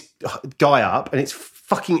chop this guy up and it's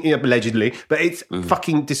fucking allegedly, but it's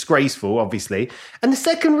fucking disgraceful, obviously. And the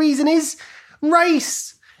second reason is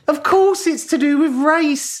race. Of course, it's to do with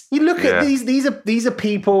race. You look at these are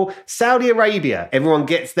people. Saudi Arabia. Everyone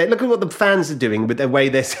gets there. Look at what the fans are doing with the way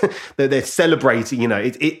they're celebrating.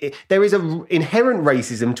 There is an inherent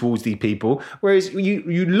racism towards these people. Whereas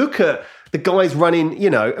you look at the guys running.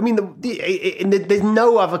 There's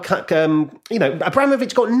no other.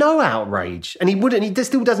 Abramovich got no outrage, and he wouldn't. He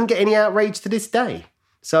still doesn't get any outrage to this day.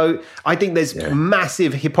 So I think there's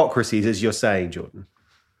massive hypocrisies, as you're saying, Jordan.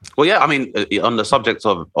 Well, yeah, I mean, on the subject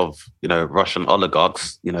of Russian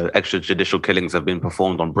oligarchs, extrajudicial killings have been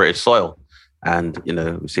performed on British soil. And,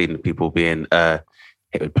 we've seen people being hit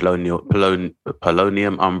with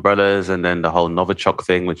polonium umbrellas and then the whole Novichok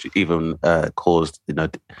thing, which even caused, the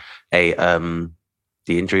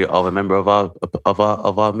injury of a member of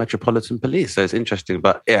our Metropolitan Police. So it's interesting.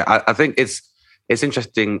 But yeah, I think it's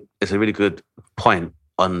interesting. It's a really good point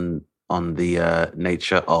on the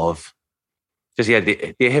nature of just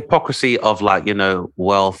the hypocrisy of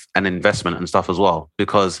wealth and investment and stuff as well.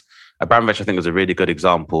 Because Abramovich, I think, is a really good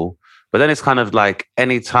example. But then it's kind of like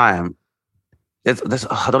any time, there's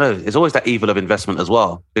I don't know, it's always that evil of investment as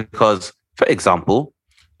well. Because, for example,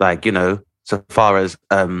 so far as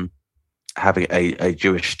having a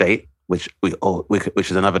Jewish state, which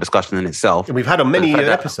is another discussion in itself. And we've had on many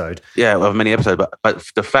episodes. Yeah, we have many episodes. But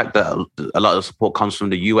the fact that a lot of support comes from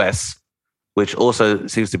the US, which also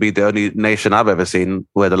seems to be the only nation I've ever seen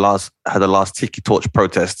where had the last Tiki Torch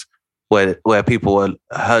protest, where people were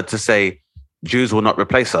heard to say, Jews will not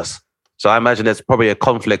replace us. So I imagine there's probably a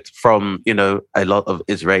conflict from, a lot of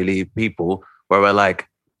Israeli people where we're like,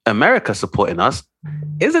 America supporting us?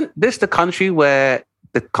 Isn't this the country where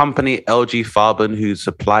the company LG Farben, who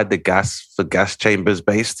supplied the gas for gas chambers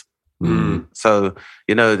based? So,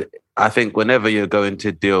 I think whenever you're going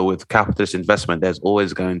to deal with capitalist investment, there's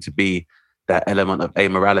always going to be that element of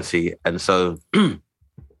amorality. And so,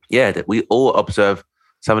 that we all observe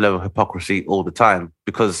some level of hypocrisy all the time.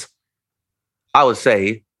 Because I would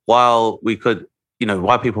say, while we could,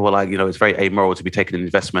 why people were like, it's very amoral to be taking an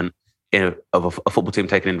investment of a football team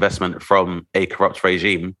taking investment from a corrupt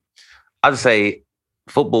regime, I'd say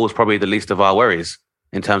football is probably the least of our worries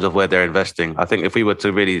in terms of where they're investing. I think if we were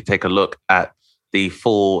to really take a look at the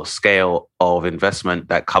full scale of investment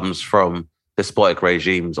that comes from despotic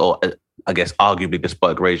regimes, or I guess arguably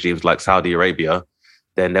despotic regimes like Saudi Arabia,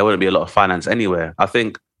 then there wouldn't be a lot of finance anywhere. I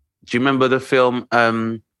think, do you remember the film,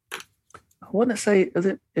 I want to say,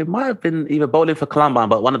 it might have been either Bowling for Columbine,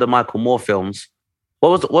 but one of the Michael Moore films.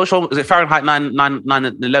 What was it Fahrenheit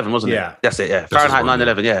 9/11, wasn't it? Yeah. That's it, yeah. Fahrenheit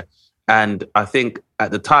 9/11, yeah. And I think at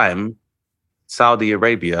the time, Saudi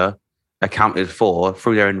Arabia accounted for,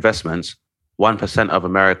 through their investments, 1% of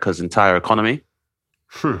America's entire economy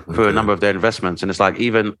through a number of their investments. And it's like,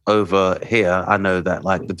 even over here, I know that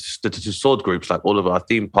like the sword groups, like all of our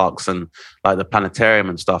theme parks and like the planetarium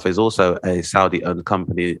and stuff is also a Saudi-owned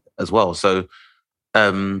company as well. So,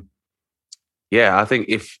 I think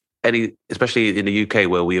if any, especially in the UK,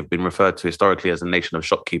 where we have been referred to historically as a nation of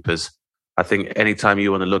shopkeepers, I think anytime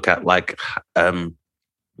you want to look at like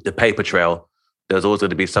the paper trail, there's always going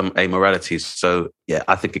to be some amoralities. So yeah,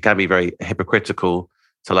 I think it can be very hypocritical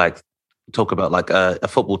to like talk about like a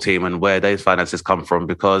football team and where those finances come from,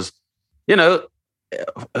 because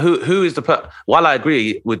who is the while I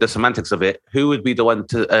agree with the semantics of it, who would be the one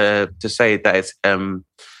to say that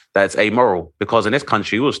it's amoral? Because in this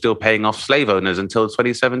country, we were still paying off slave owners until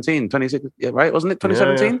 2017, 26, right? Wasn't it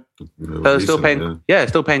 2017? Yeah. So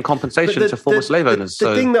still paying compensation to former slave owners.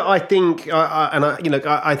 The thing that I think,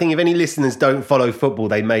 I think if any listeners don't follow football,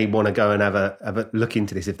 they may want to go and have a look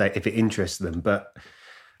into this if it interests them. But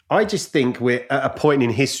I just think we're at a point in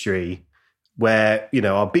history where,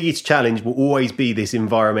 our biggest challenge will always be this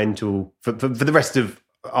environmental, for the rest of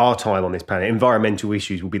our time on this planet, environmental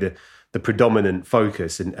issues will be the predominant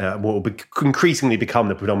focus and will increasingly become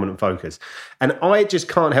the predominant focus. And I just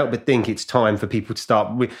can't help but think it's time for people to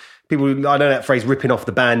start, people, I know that phrase, ripping off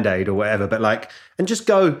the Band-Aid or whatever, but like, and just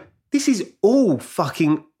go, this is all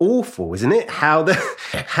fucking awful, isn't it? How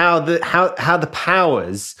the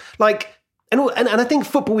powers, like, and I think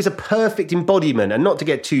football is a perfect embodiment, and not to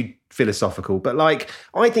get too philosophical, but like,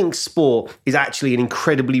 I think sport is actually an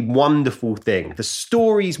incredibly wonderful thing. The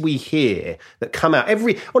stories we hear that come out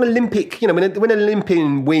on Olympic, when an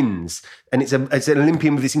Olympian wins and it's an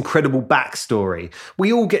Olympian with this incredible backstory,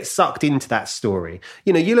 we all get sucked into that story.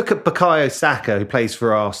 You look at Bukayo Saka, who plays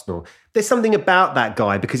for Arsenal. There's something about that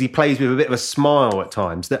guy because he plays with a bit of a smile at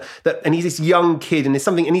times and he's this young kid and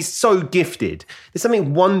and he's so gifted. There's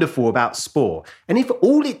something wonderful about sport. And if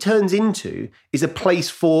all it turns into is a place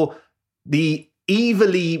for the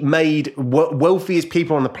evilly made wealthiest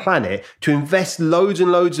people on the planet to invest loads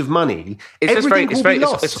and loads of money,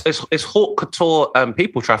 it's haute couture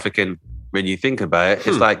people trafficking when you think about it.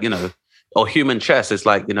 It's like, or human chess. It's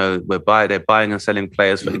like, they're buying and selling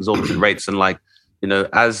players for exorbitant rates, and like,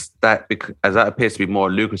 as that appears to be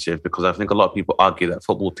more lucrative, because I think a lot of people argue that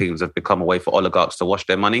football teams have become a way for oligarchs to wash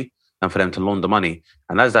their money and for them to launder money.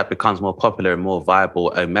 And as that becomes more popular and more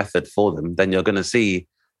viable a method for them, then you're going to see,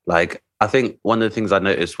 like, I think one of the things I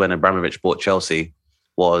noticed when Abramovich bought Chelsea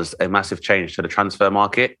was a massive change to the transfer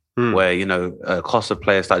market, where, cost of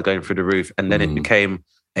players started going through the roof, and then it became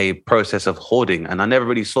a process of hoarding. And I never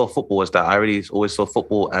really saw football as that. I really always saw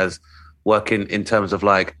football as working in terms of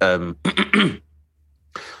like,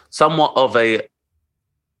 somewhat of an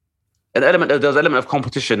element of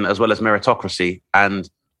competition as well as meritocracy. And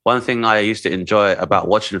one thing I used to enjoy about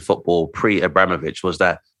watching football pre-Abramovich was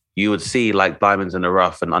that you would see like diamonds in the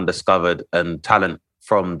rough and undiscovered and talent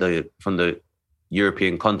from the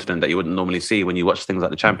European continent that you wouldn't normally see when you watch things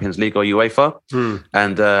like the Champions League or UEFA.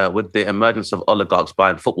 And with the emergence of oligarchs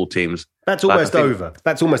buying football teams, that's almost over.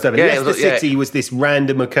 That's almost over. Yeah, Leicester City was this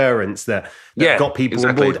random occurrence that got people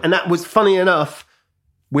on board, and that was, funny enough,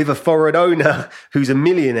 with a foreign owner who's a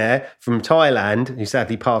millionaire from Thailand, who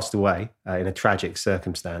sadly passed away in a tragic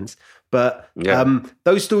circumstance. But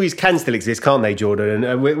those stories can still exist, can't they, Jordan?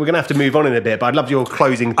 And we're going to have to move on in a bit, but I'd love your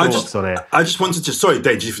closing thoughts on it. I just wanted to... Sorry,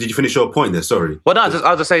 Dave, did you finish your point there? Sorry. Well, no, I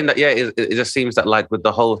was just saying that, it just seems that, like, with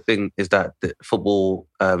the whole thing is that the football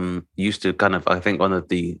used to kind of... I think one of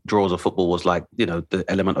the draws of football was, like, the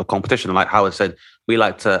element of competition. Like Howard said, we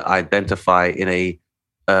like to identify in a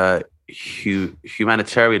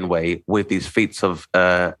humanitarian way with these feats of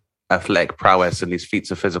athletic prowess and these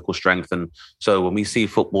feats of physical strength. And so when we see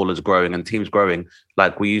footballers growing and teams growing,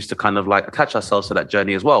 like, we used to kind of like attach ourselves to that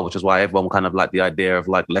journey as well, which is why everyone kind of like the idea of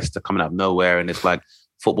like Leicester coming out of nowhere and it's like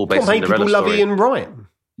football based on the people love story. Ian Wright.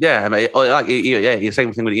 Yeah, I mean, the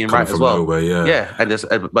same thing with Ian Wright as well. Nowhere,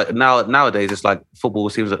 and but nowadays it's like football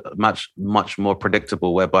seems much more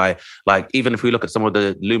predictable. Whereby, like, even if we look at some of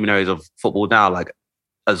the luminaries of football now, like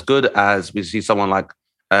as good as we see someone like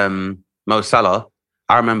Mo Salah,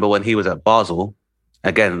 I remember when he was at Basel,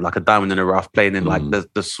 again like a diamond in the rough, playing in like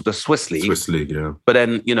the Swiss league. Swiss league, yeah. But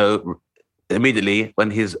then immediately when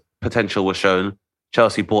his potential was shown,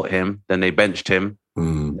 Chelsea bought him, then they benched him.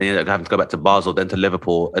 And he ended up having to go back to Basel, then to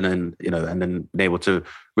Liverpool, and then been able to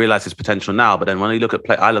realise his potential now. But then when I look at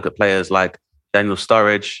players like Daniel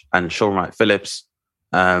Sturridge and Sean Wright-Phillips,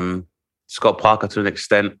 Scott Parker to an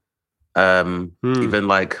extent, even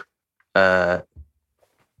like I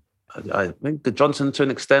think the Johnson to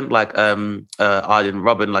an extent, like Arjen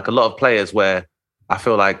Robben, like a lot of players where I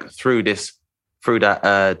feel like through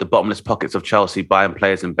that the bottomless pockets of Chelsea buying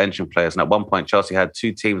players and benching players. And at one point Chelsea had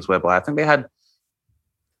two teams whereby I think they had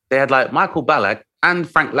like Michael Ballack and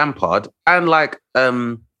Frank Lampard and like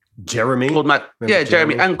Jeremy.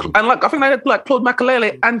 Jeremy. And like I think they had like Claude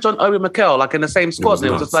Makelele and John Obi Mikel like in the same squad. And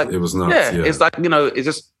it was just like, it was nuts. Yeah. It's like, it's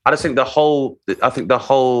just, I just think the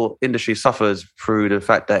whole industry suffers through the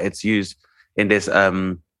fact that it's used in this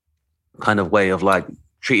kind of way of like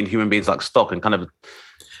treating human beings like stock, and kind of,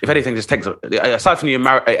 if anything, just takes, aside from the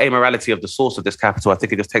amorality of the source of this capital, I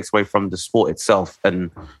think it just takes away from the sport itself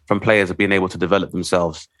and from players being able to develop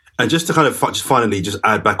themselves. And just to kind of finally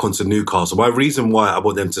add back onto Newcastle, my reason why I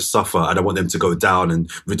want them to suffer and I want them to go down and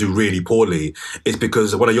do really poorly is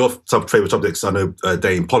because one of your favourite topics, I know,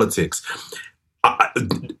 Dane, politics.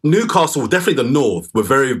 Newcastle, definitely the North, were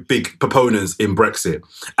very big proponents in Brexit.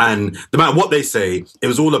 And no matter what they say, it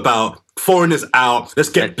was all about foreigners out, let's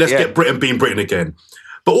get Britain being Britain again.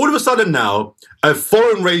 But all of a sudden now, a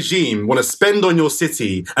foreign regime want to spend on your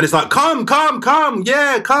city, and it's like, come,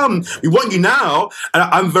 yeah, come. We want you now. And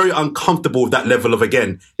I'm very uncomfortable with that level of,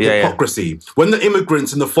 hypocrisy. When the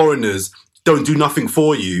immigrants and the foreigners don't do nothing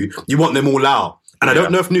for you, you want them all out. And I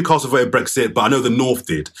don't know if Newcastle voted Brexit, but I know the North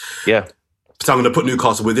did. Yeah. So I'm going to put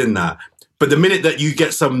Newcastle within that. But the minute that you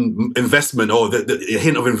get some investment or the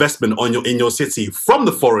hint of investment in your city from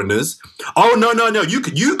the foreigners, no,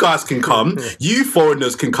 you guys can come, you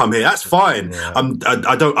foreigners can come here. That's fine. Yeah.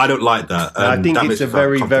 I don't like that. I think that it's a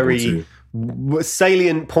very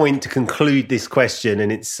salient point to conclude this question,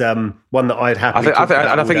 and it's one that I'd happily.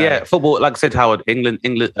 I think football. Like I said, Howard, England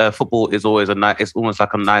football is always it's almost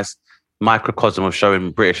like a nice microcosm of showing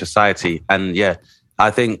British society, and I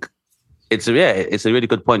think. It's a really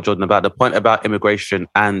good point, Jordan, about the point about immigration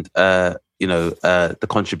and the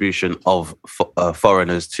contribution of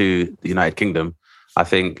foreigners to the United Kingdom. I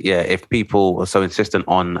think if people are so insistent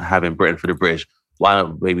on having Britain for the British, why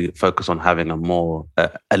not maybe focus on having a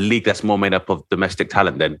league that's more made up of domestic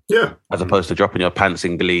talent then? Yeah. As opposed to dropping your pants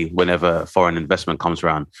in glee whenever foreign investment comes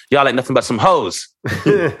around. Y'all like nothing but some hoes.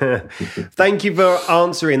 Thank you for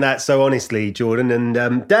answering that so honestly, Jordan.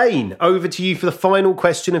 And Dane, over to you for the final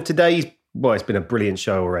question of today's. Well, it's been a brilliant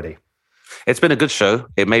show already. It's been a good show.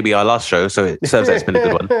 It may be our last show, so it serves that it's been a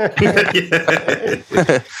good one.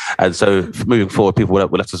 And so moving forward, people will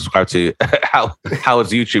have to subscribe to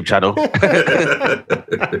Howard's YouTube channel.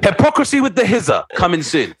 Hypocrisy with the Hizzer, coming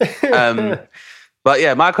soon.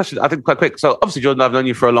 But my question, I think quite quick. So obviously, Jordan, I've known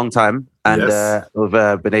you for a long time, and we've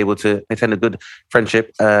been able to maintain a good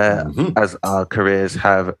friendship as our careers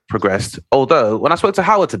have progressed. Although, when I spoke to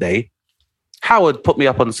Howard today, Howard put me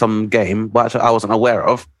up on some game, which I wasn't aware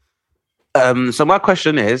of. So my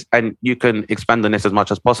question is, and you can expand on this as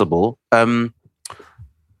much as possible. Jordan,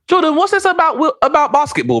 what's this about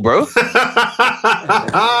basketball, bro?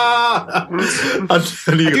 I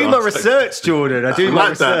do my research, Jordan. I do my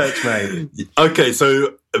research, mate. Okay,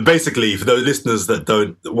 so basically, for those listeners that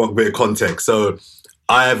don't want a bit of context, so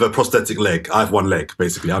I have a prosthetic leg. I have one leg,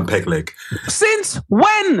 basically. I'm peg leg. Since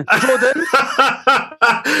when, Jordan?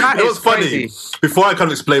 It was funny. Before I kind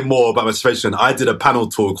of explain more about my situation, I did a panel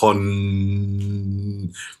talk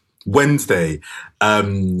on Wednesday,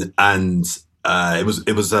 and it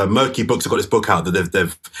was Murky Books. I've got this book out that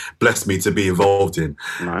they've blessed me to be involved in.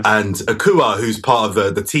 Nice. And Akua, who's part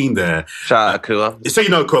of the team there. Shout out Akua. So you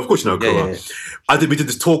know Akua, of course you know Akua. Yeah. We did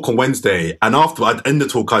this talk on Wednesday, and after I'd end the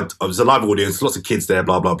talk, I was a live audience, lots of kids there,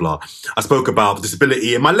 blah, blah, blah. I spoke about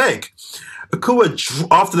disability in my leg. Akua,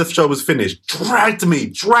 after the show was finished, dragged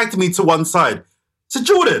me to one side. So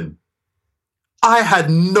Jordan, I had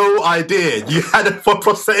no idea you had a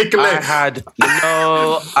prosthetic leg. I had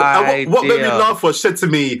no idea. What made me laugh was, said to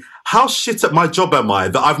me, how shit at my job am I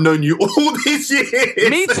that I've known you all these years?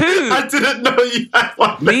 Me too. I didn't know you had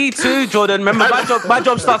one leg. Me too, Jordan. Remember, my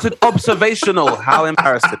job started observational. How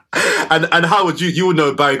embarrassing. And how would you will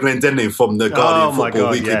know Barry Glendenning from the Guardian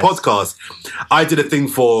Football Weekly podcast. I did a thing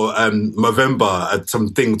for Movember,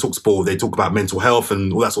 something TalkSport. They talk about mental health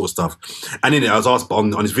and all that sort of stuff. And in it, I was asked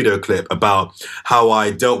on his video clip about how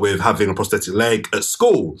I dealt with having a prosthetic leg at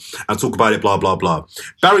school and talk about it, blah, blah, blah.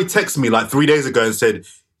 Barry texted me like 3 days ago and said,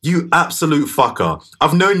 "You absolute fucker.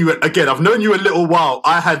 I've known you a little while.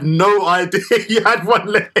 I had no idea you had one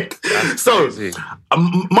leg." So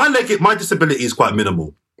my disability is quite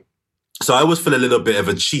minimal. So I always feel a little bit of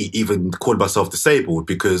a cheat even calling myself disabled,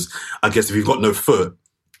 because I guess if you've got no foot,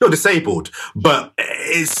 you're disabled. But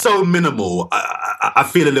it's so minimal. I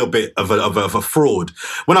feel a little bit of a fraud.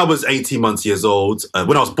 When I was 18 years old,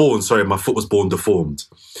 when I was born, my foot was born deformed.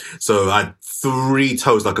 So I had 3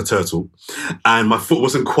 toes like a turtle, and my foot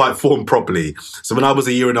wasn't quite formed properly. So when I was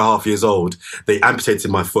 1.5 years old, they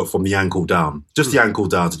amputated my foot from the ankle down, just the ankle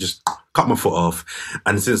down, to just cut my foot off.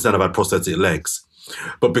 And since then, I've had prosthetic legs.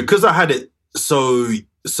 But because I had it so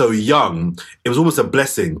young, it was almost a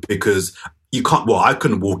blessing, because I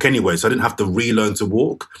couldn't walk anyway, so I didn't have to relearn to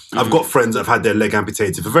walk. I've got friends that have had their leg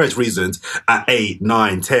amputated for various reasons at 8,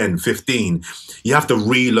 9, 10, 15. You have to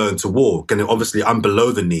relearn to walk. And obviously I'm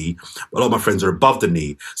below the knee. A lot of my friends are above the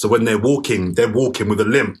knee. So when they're walking with a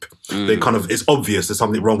limp. They it's obvious there's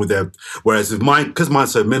something wrong with their, whereas because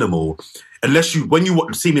mine's so minimal, when you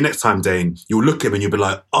see me next time, Dane, you'll look at me and you'll be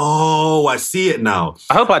like, oh, I see it now.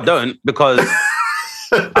 I hope I don't, because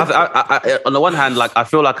I, on the one hand, like, I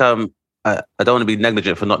feel like I don't want to be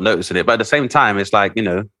negligent for not noticing it, but at the same time, it's like,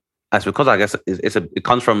 that's because I guess it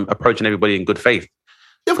comes from approaching everybody in good faith.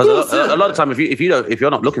 Of Because course, a lot of time, if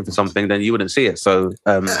you're not looking for something, then you wouldn't see it. So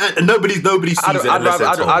and nobody sees it unless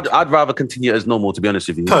they're told. I'd rather continue as normal, to be honest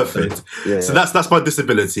with you. Perfect. So that's my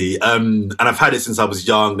disability, and I've had it since I was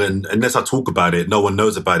young. And unless I talk about it, no one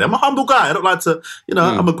knows about it. I'm a humble guy. I don't like to,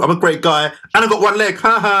 I'm a great guy, and I got one leg.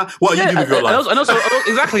 What are you doing with your life? And also,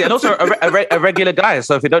 exactly, and also a regular guy.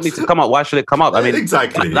 So if it don't need to come up, why should it come up? I mean,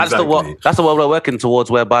 exactly. That's the world we're working towards,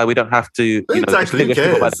 whereby we don't have to distinguish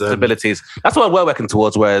people by disabilities. That's what we're working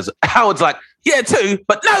towards. Whereas Howard's like, yeah, too,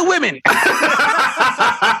 but no women.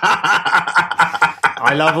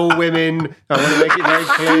 I love all women. I want to make it very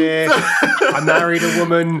clear. I married a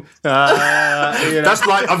woman. That's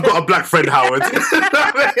like, I've got a black friend, Howard.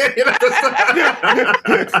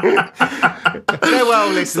 Farewell,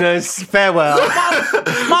 listeners. Farewell.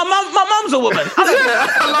 My mum's a woman.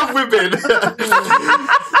 I love women.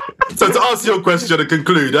 So to answer your question and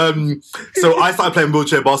conclude, so I started playing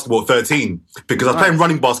wheelchair basketball at 13 because I was playing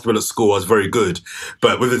running basketball at school. I was very good,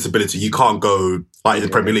 but with disability, you can't go like in the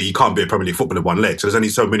Premier League. You can't be a Premier League footballer with one leg. So there's only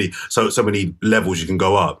so many levels you can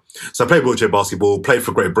go up. So I played wheelchair basketball, played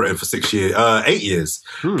for Great Britain for 8 years,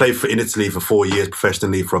 played in Italy for 4 years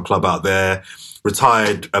professionally for a club out there.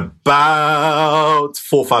 Retired about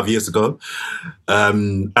 4 or 5 years ago.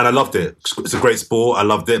 And I loved it. It's a great sport. I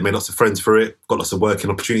loved it. Made lots of friends for it. Got lots of working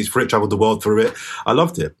opportunities for it. Traveled the world through it. I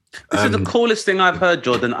loved it. This is the coolest thing I've heard,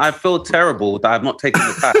 Jordan. I feel terrible that I've not taken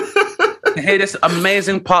the time to hear this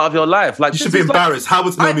amazing part of your life. Like, you should be embarrassed.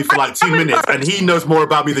 Howard's known me for like 2 minutes and he knows more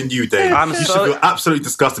about me than you, Dave. You should feel absolutely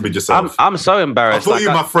disgusted with yourself. I'm so embarrassed. I thought you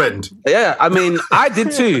were my friend. Yeah, I mean, I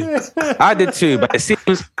did too. But it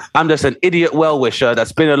seems I'm just an idiot well-wisher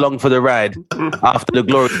that's been along for the ride after the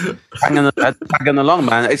glory. Tagging along,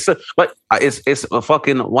 man. It's a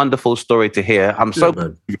fucking wonderful story to hear. I'm so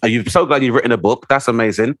glad you've written a book. That's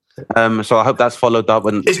amazing. So I hope that's followed up.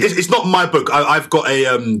 And it's not my book. I've got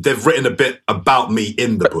they've written a bit about me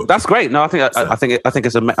in the book. That's great. No, I think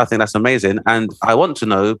that's amazing. And I want to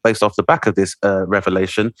know, based off the back of this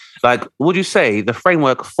revelation, like, would you say the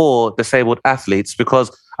framework for disabled athletes?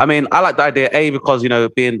 Because I mean, I like the idea, because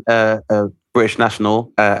being a British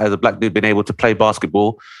national as a black dude, being able to play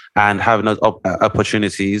basketball and having those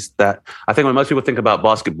opportunities, that I think when most people think about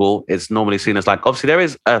basketball, it's normally seen as like, obviously there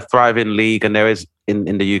is a thriving league and there is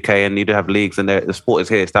in the UK, and you do have leagues and the sport is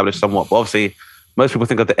here established somewhat. But obviously most people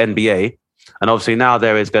think of the NBA, and obviously now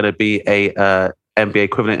there is going to be a NBA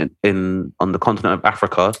equivalent on the continent of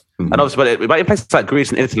Africa. And obviously, but in places like Greece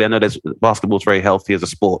and Italy, I know basketball is very healthy as a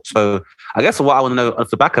sport. So I guess what I want to know off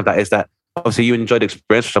the back of that is that obviously you enjoyed the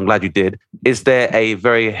experience, which I'm glad you did. Is there a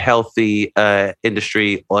very healthy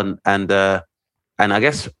industry and I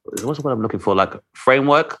guess, what's what I'm looking for, like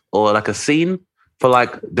framework or like a scene for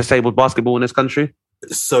like disabled basketball in this country?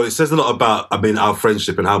 So it says a lot about, our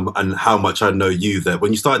friendship and how much I know you, that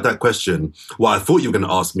when you started that question, what I thought you were going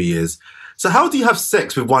to ask me is, so how do you have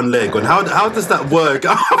sex with one leg, and how does that work?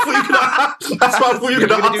 That's what I thought you were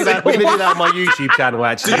going to ask. We're going to do that on my YouTube channel,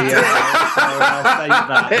 actually.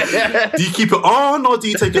 Do you keep it on or do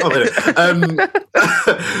you take it off?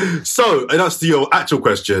 So, and that's to your actual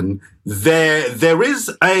question. There is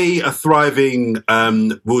a thriving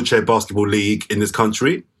wheelchair basketball league in this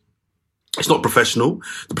country. It's not professional.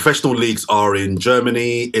 The professional leagues are in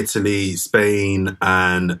Germany, Italy, Spain,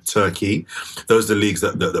 and Turkey. Those are the leagues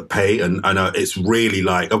that pay. And I know it's really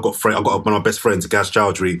like, I've got one of my best friends, Gaz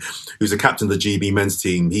Chowdhury, who's the captain of the GB men's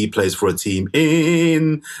team. He plays for a team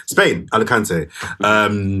in Spain, Alicante.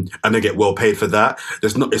 And they get well paid for that.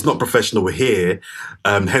 It's not professional here.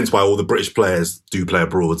 Hence why all the British players do play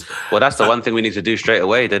abroad. Well, that's the one thing we need to do straight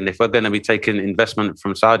away. Then if we're going to be taking investment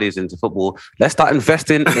from Saudis into football, let's start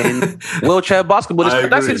investing in wheelchair basketball.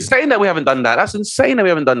 That's insane that we haven't done that. That's insane that we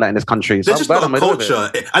haven't done that in this country. So there's just not a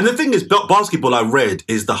culture. And the thing is, basketball, I read,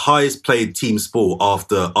 is the highest played team sport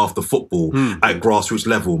after football at grassroots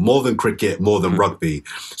level, more than cricket, more than rugby.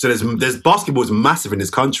 So there's basketball is massive in this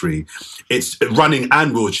country. It's running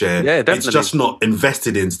and wheelchair. Yeah, definitely. It's just not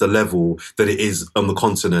invested into the level that it is on the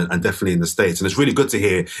continent and definitely in the States. And it's really good to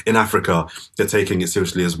hear in Africa they're taking it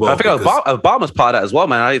seriously as well. I think Obama's part of that as well,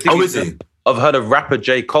 man. Is he? I've heard of rapper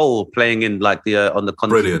J. Cole playing in like the on the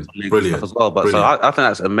continent brilliant as well. But so I think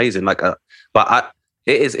that's amazing. Like,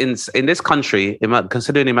 it is in this country,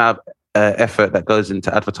 considering the amount of effort that goes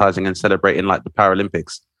into advertising and celebrating like the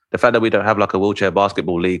Paralympics. The fact that we don't have like a wheelchair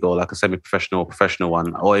basketball league or like a semi-professional, professional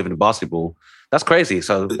one, or even basketball, That's crazy.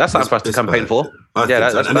 So that's something for us to campaign for. I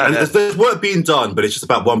think so. And there's work being done, but it's just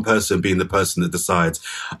about one person being the person that decides,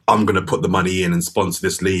 I'm going to put the money in and sponsor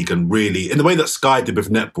this league. And really, in the way that Sky did with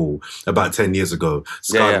netball about 10 years ago,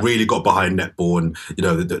 Sky really got behind netball, and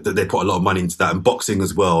they put a lot of money into that. And boxing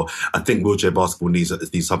as well. I think wheelchair basketball needs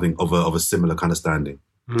something of a similar kind of standing.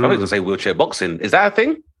 I was going to say wheelchair boxing. Is that a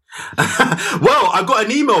thing? Well, I got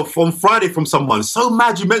an email from Friday from someone. So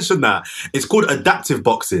mad you mentioned that. It's called adaptive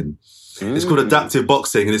boxing. It's called adaptive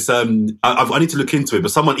boxing, and it's I need to look into it.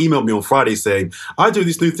 But someone emailed me on Friday saying, "I do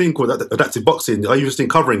this new thing called adaptive boxing. Are you interested in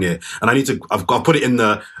covering it?" And I've put it in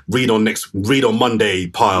the read on Monday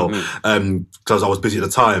pile because I was busy at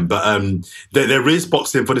the time. But there is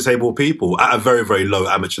boxing for disabled people at a very, very low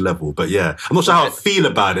amateur level. But yeah, I'm not sure how I feel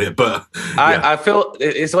about it. But I feel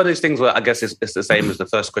it's one of those things where I guess it's the same as the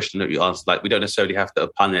first question that you asked. Like, we don't necessarily have to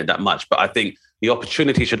opine it that much, but I think the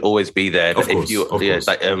opportunity should always be there. Of course.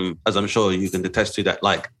 As I'm sure you can attest to, that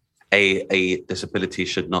like a disability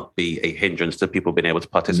should not be a hindrance to people being able to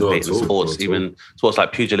participate in sports, even sports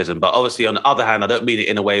like pugilism. But obviously, on the other hand, I don't mean it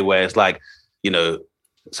in a way where it's like,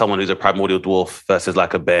 someone who's a primordial dwarf versus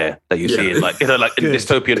like a bear that you see in in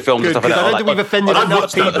dystopian films and stuff like that. I don't think we've offended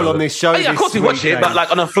enough people on this show. Yeah, of course we watch it, but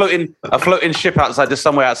like on a floating ship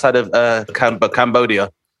somewhere outside of Cambodia.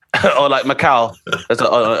 Or like Macau,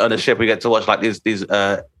 on a ship, we get to watch like these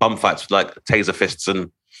bum fights with like taser fists.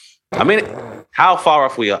 And I mean, how far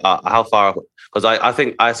off we are? How far off? Because I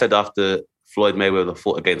think I said after Floyd Mayweather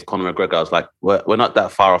fought against Conor McGregor, I was like, we're not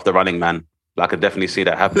that far off the running, man. I can definitely see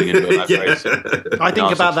that happening in real life very soon. I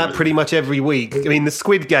think about that pretty much every week. I mean, the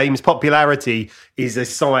Squid Game's popularity is a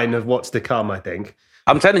sign of what's to come, I think.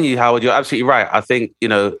 I'm telling you, Howard, you're absolutely right. I think,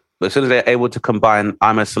 as soon as they're able to combine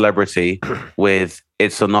I'm a Celebrity with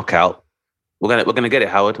It's a Knockout, we're gonna get it,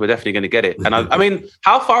 Howard. We're definitely gonna get it. And I mean,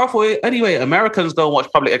 how far off are we? Anyway, Americans go and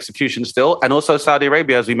watch public execution still, and also Saudi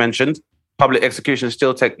Arabia, as we mentioned, public executions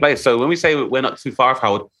still take place. So when we say we're not too far off,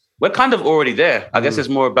 Howard, we're kind of already there. I guess it's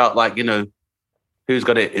more about like, who's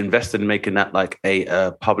going to invest in making that like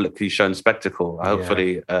a publicly shown spectacle.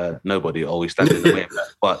 Hopefully, nobody always stands in the way of that.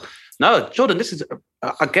 But no, Jordan, this is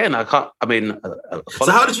again. I can't. I mean,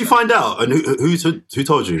 so how did you find out? And who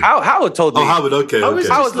told you? Howard told me. Oh, Howard. Okay. I was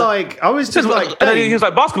just like, and then he was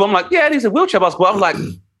like basketball. I'm like, yeah, and he's a wheelchair basketball. I'm like,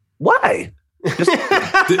 why?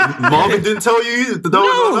 Marvin didn't tell you?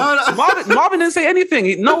 Marvin didn't say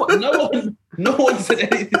anything. No one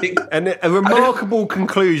said anything. And a remarkable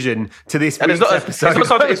conclusion to this week's episode.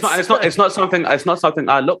 It's not something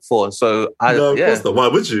I look for. So of course not. Why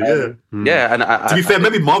would you? Yeah. And to be fair,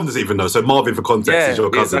 maybe Marvin doesn't even know. So Marvin, for context, is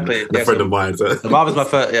your cousin, a friend of mine. So. Marvin's my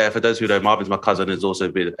first. Yeah, for those who know, Marvin's my cousin. Has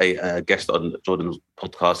also been a guest on Jordan's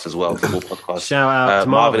podcast as well. Football podcast. Shout out to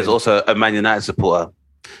Marvin is also a Man United supporter.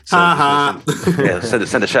 So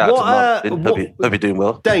send a shout out to Marvin. Hope you're doing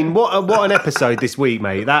well. Dane, what an episode this week,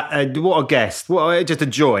 mate. That what a guest. Just a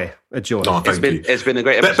joy. Oh, it's been a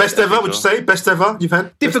great episode. Best ever, would you say? Best ever you've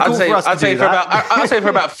had? Difficult for us to do that. I'd say for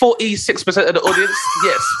about 46% of the audience,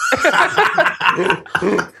 yes.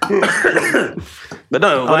 But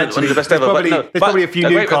no, one of the best ever. There's probably a few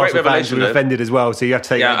Newcastle fans who are offended as well, so you have to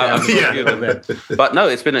take that down. But no,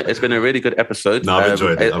 it's been a really good episode. No, I've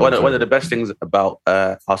enjoyed it. One of the best things about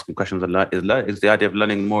asking questions is the idea of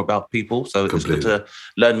learning more about people. So it's good to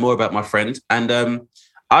learn more about my friends. And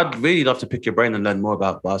I'd really love to pick your brain and learn more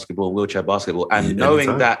about basketball, wheelchair basketball. And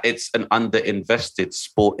knowing that it's an underinvested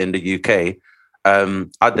sport in the UK,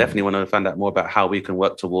 I definitely want to find out more about how we can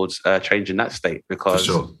work towards changing that state. Because,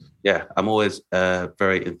 I'm always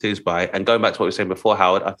very enthused by it. And going back to what we were saying before,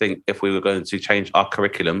 Howard, I think if we were going to change our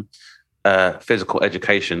curriculum, physical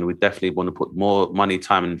education, we definitely want to put more money,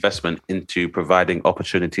 time, and investment into providing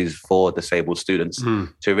opportunities for disabled students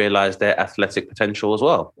to realise their athletic potential as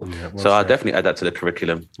well. So I'll definitely add that to the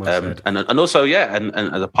curriculum. And also, and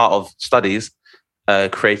as a part of studies,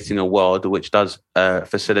 creating a world which does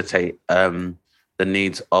facilitate the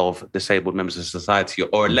needs of disabled members of society,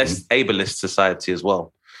 or a less ableist society as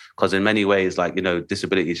well. Because in many ways,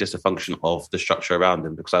 disability is just a function of the structure around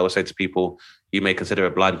them. Because I always say to people, you may consider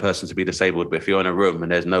a blind person to be disabled, but if you're in a room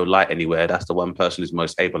and there's no light anywhere, that's the one person who's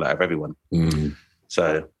most able out of everyone.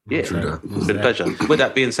 So, it's been a pleasure. With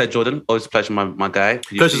that being said, Jordan, always a pleasure, my guy.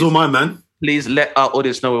 Pleasure's all mine, man. Please let our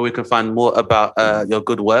audience know where we can find more about your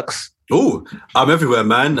good works. Oh, I'm everywhere,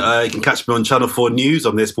 man. You can catch me on Channel 4 News.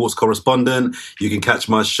 I'm their sports correspondent. You can catch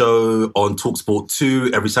my show on TalkSport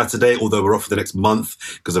 2 every Saturday, although we're off for the next month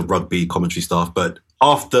because of rugby commentary stuff. But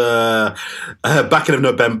after, back in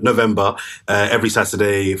November, every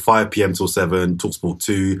Saturday, 5 p.m. till 7, TalkSport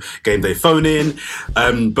 2, Game Day Phone In.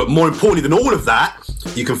 But more importantly than all of that,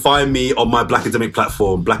 you can find me on my Blackademic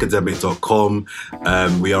platform, blackademic.com.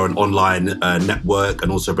 We are an online network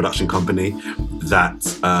and also a production company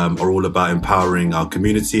that are all about empowering our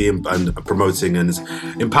community and promoting and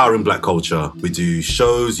empowering Black culture. We do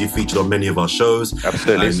shows. You featured on many of our shows.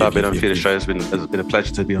 Absolutely. So I've been on a few of the shows. It's been a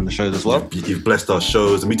pleasure to be on the shows as well. You've blessed our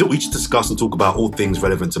shows, and we just discuss and talk about all things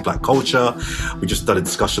relevant to Black culture. We just started a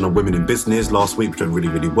discussion on women in business last week, which went really,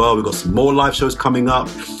 really well. We've got some more live shows coming up.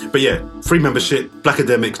 But yeah, free membership,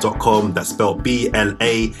 blackademic.com. That's spelled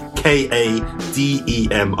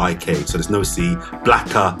BLAKADEMIK. So there's no C,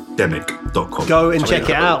 blackademic.com. Go and check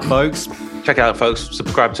it out, folks. Check it out, folks.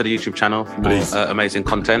 Subscribe to the YouTube channel for more amazing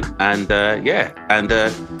content. And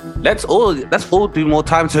let's all do more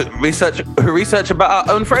time to research about our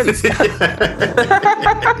own friends.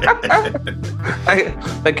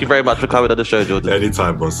 Thank you very much for coming on the show, Jordan.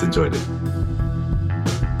 Anytime, boss. Enjoyed it.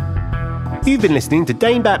 You've been listening to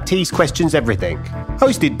Dane Baptiste Questions Everything,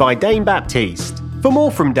 hosted by Dane Baptiste. For more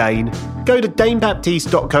from Dane, go to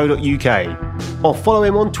danebaptiste.co.uk or follow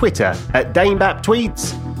him on Twitter at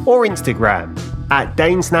DaneBapTweets or Instagram at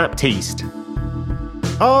DaneSnapTeast.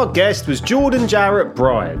 Our guest was Jordan Jarrett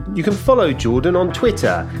Bryan. You can follow Jordan on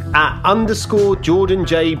Twitter at _Jordan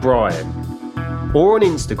J. Bryan or on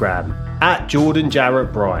Instagram at Jordan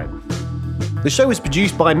Jarrett Bryan. The show is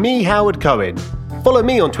produced by me, Howard Cohen. Follow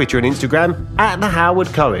me on Twitter and Instagram at The Howard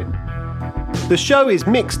Cohen. The show is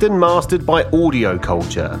mixed and mastered by Audio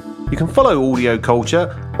Culture. You can follow Audio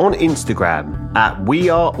Culture on Instagram at We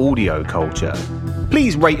Are Audio Culture.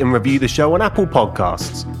 Please rate and review the show on Apple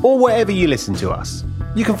Podcasts or wherever you listen to us.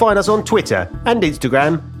 You can find us on Twitter and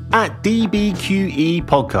Instagram at DBQE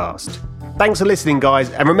Podcast. Thanks for listening,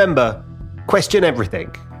 guys, and remember, question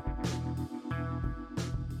everything.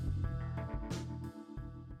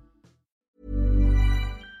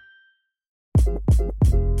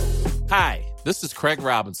 Hi, this is Craig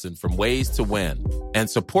Robinson from Ways to Win, and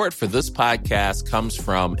support for this podcast comes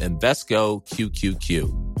from Invesco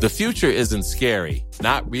QQQ. The future isn't scary.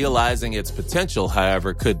 Not realizing its potential,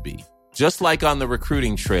 however, could be. Just like on the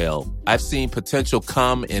recruiting trail, I've seen potential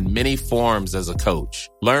come in many forms as a coach.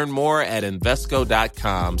 Learn more at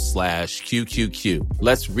Invesco.com/QQQ.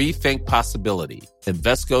 Let's rethink possibility.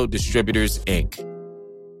 Invesco Distributors, Inc.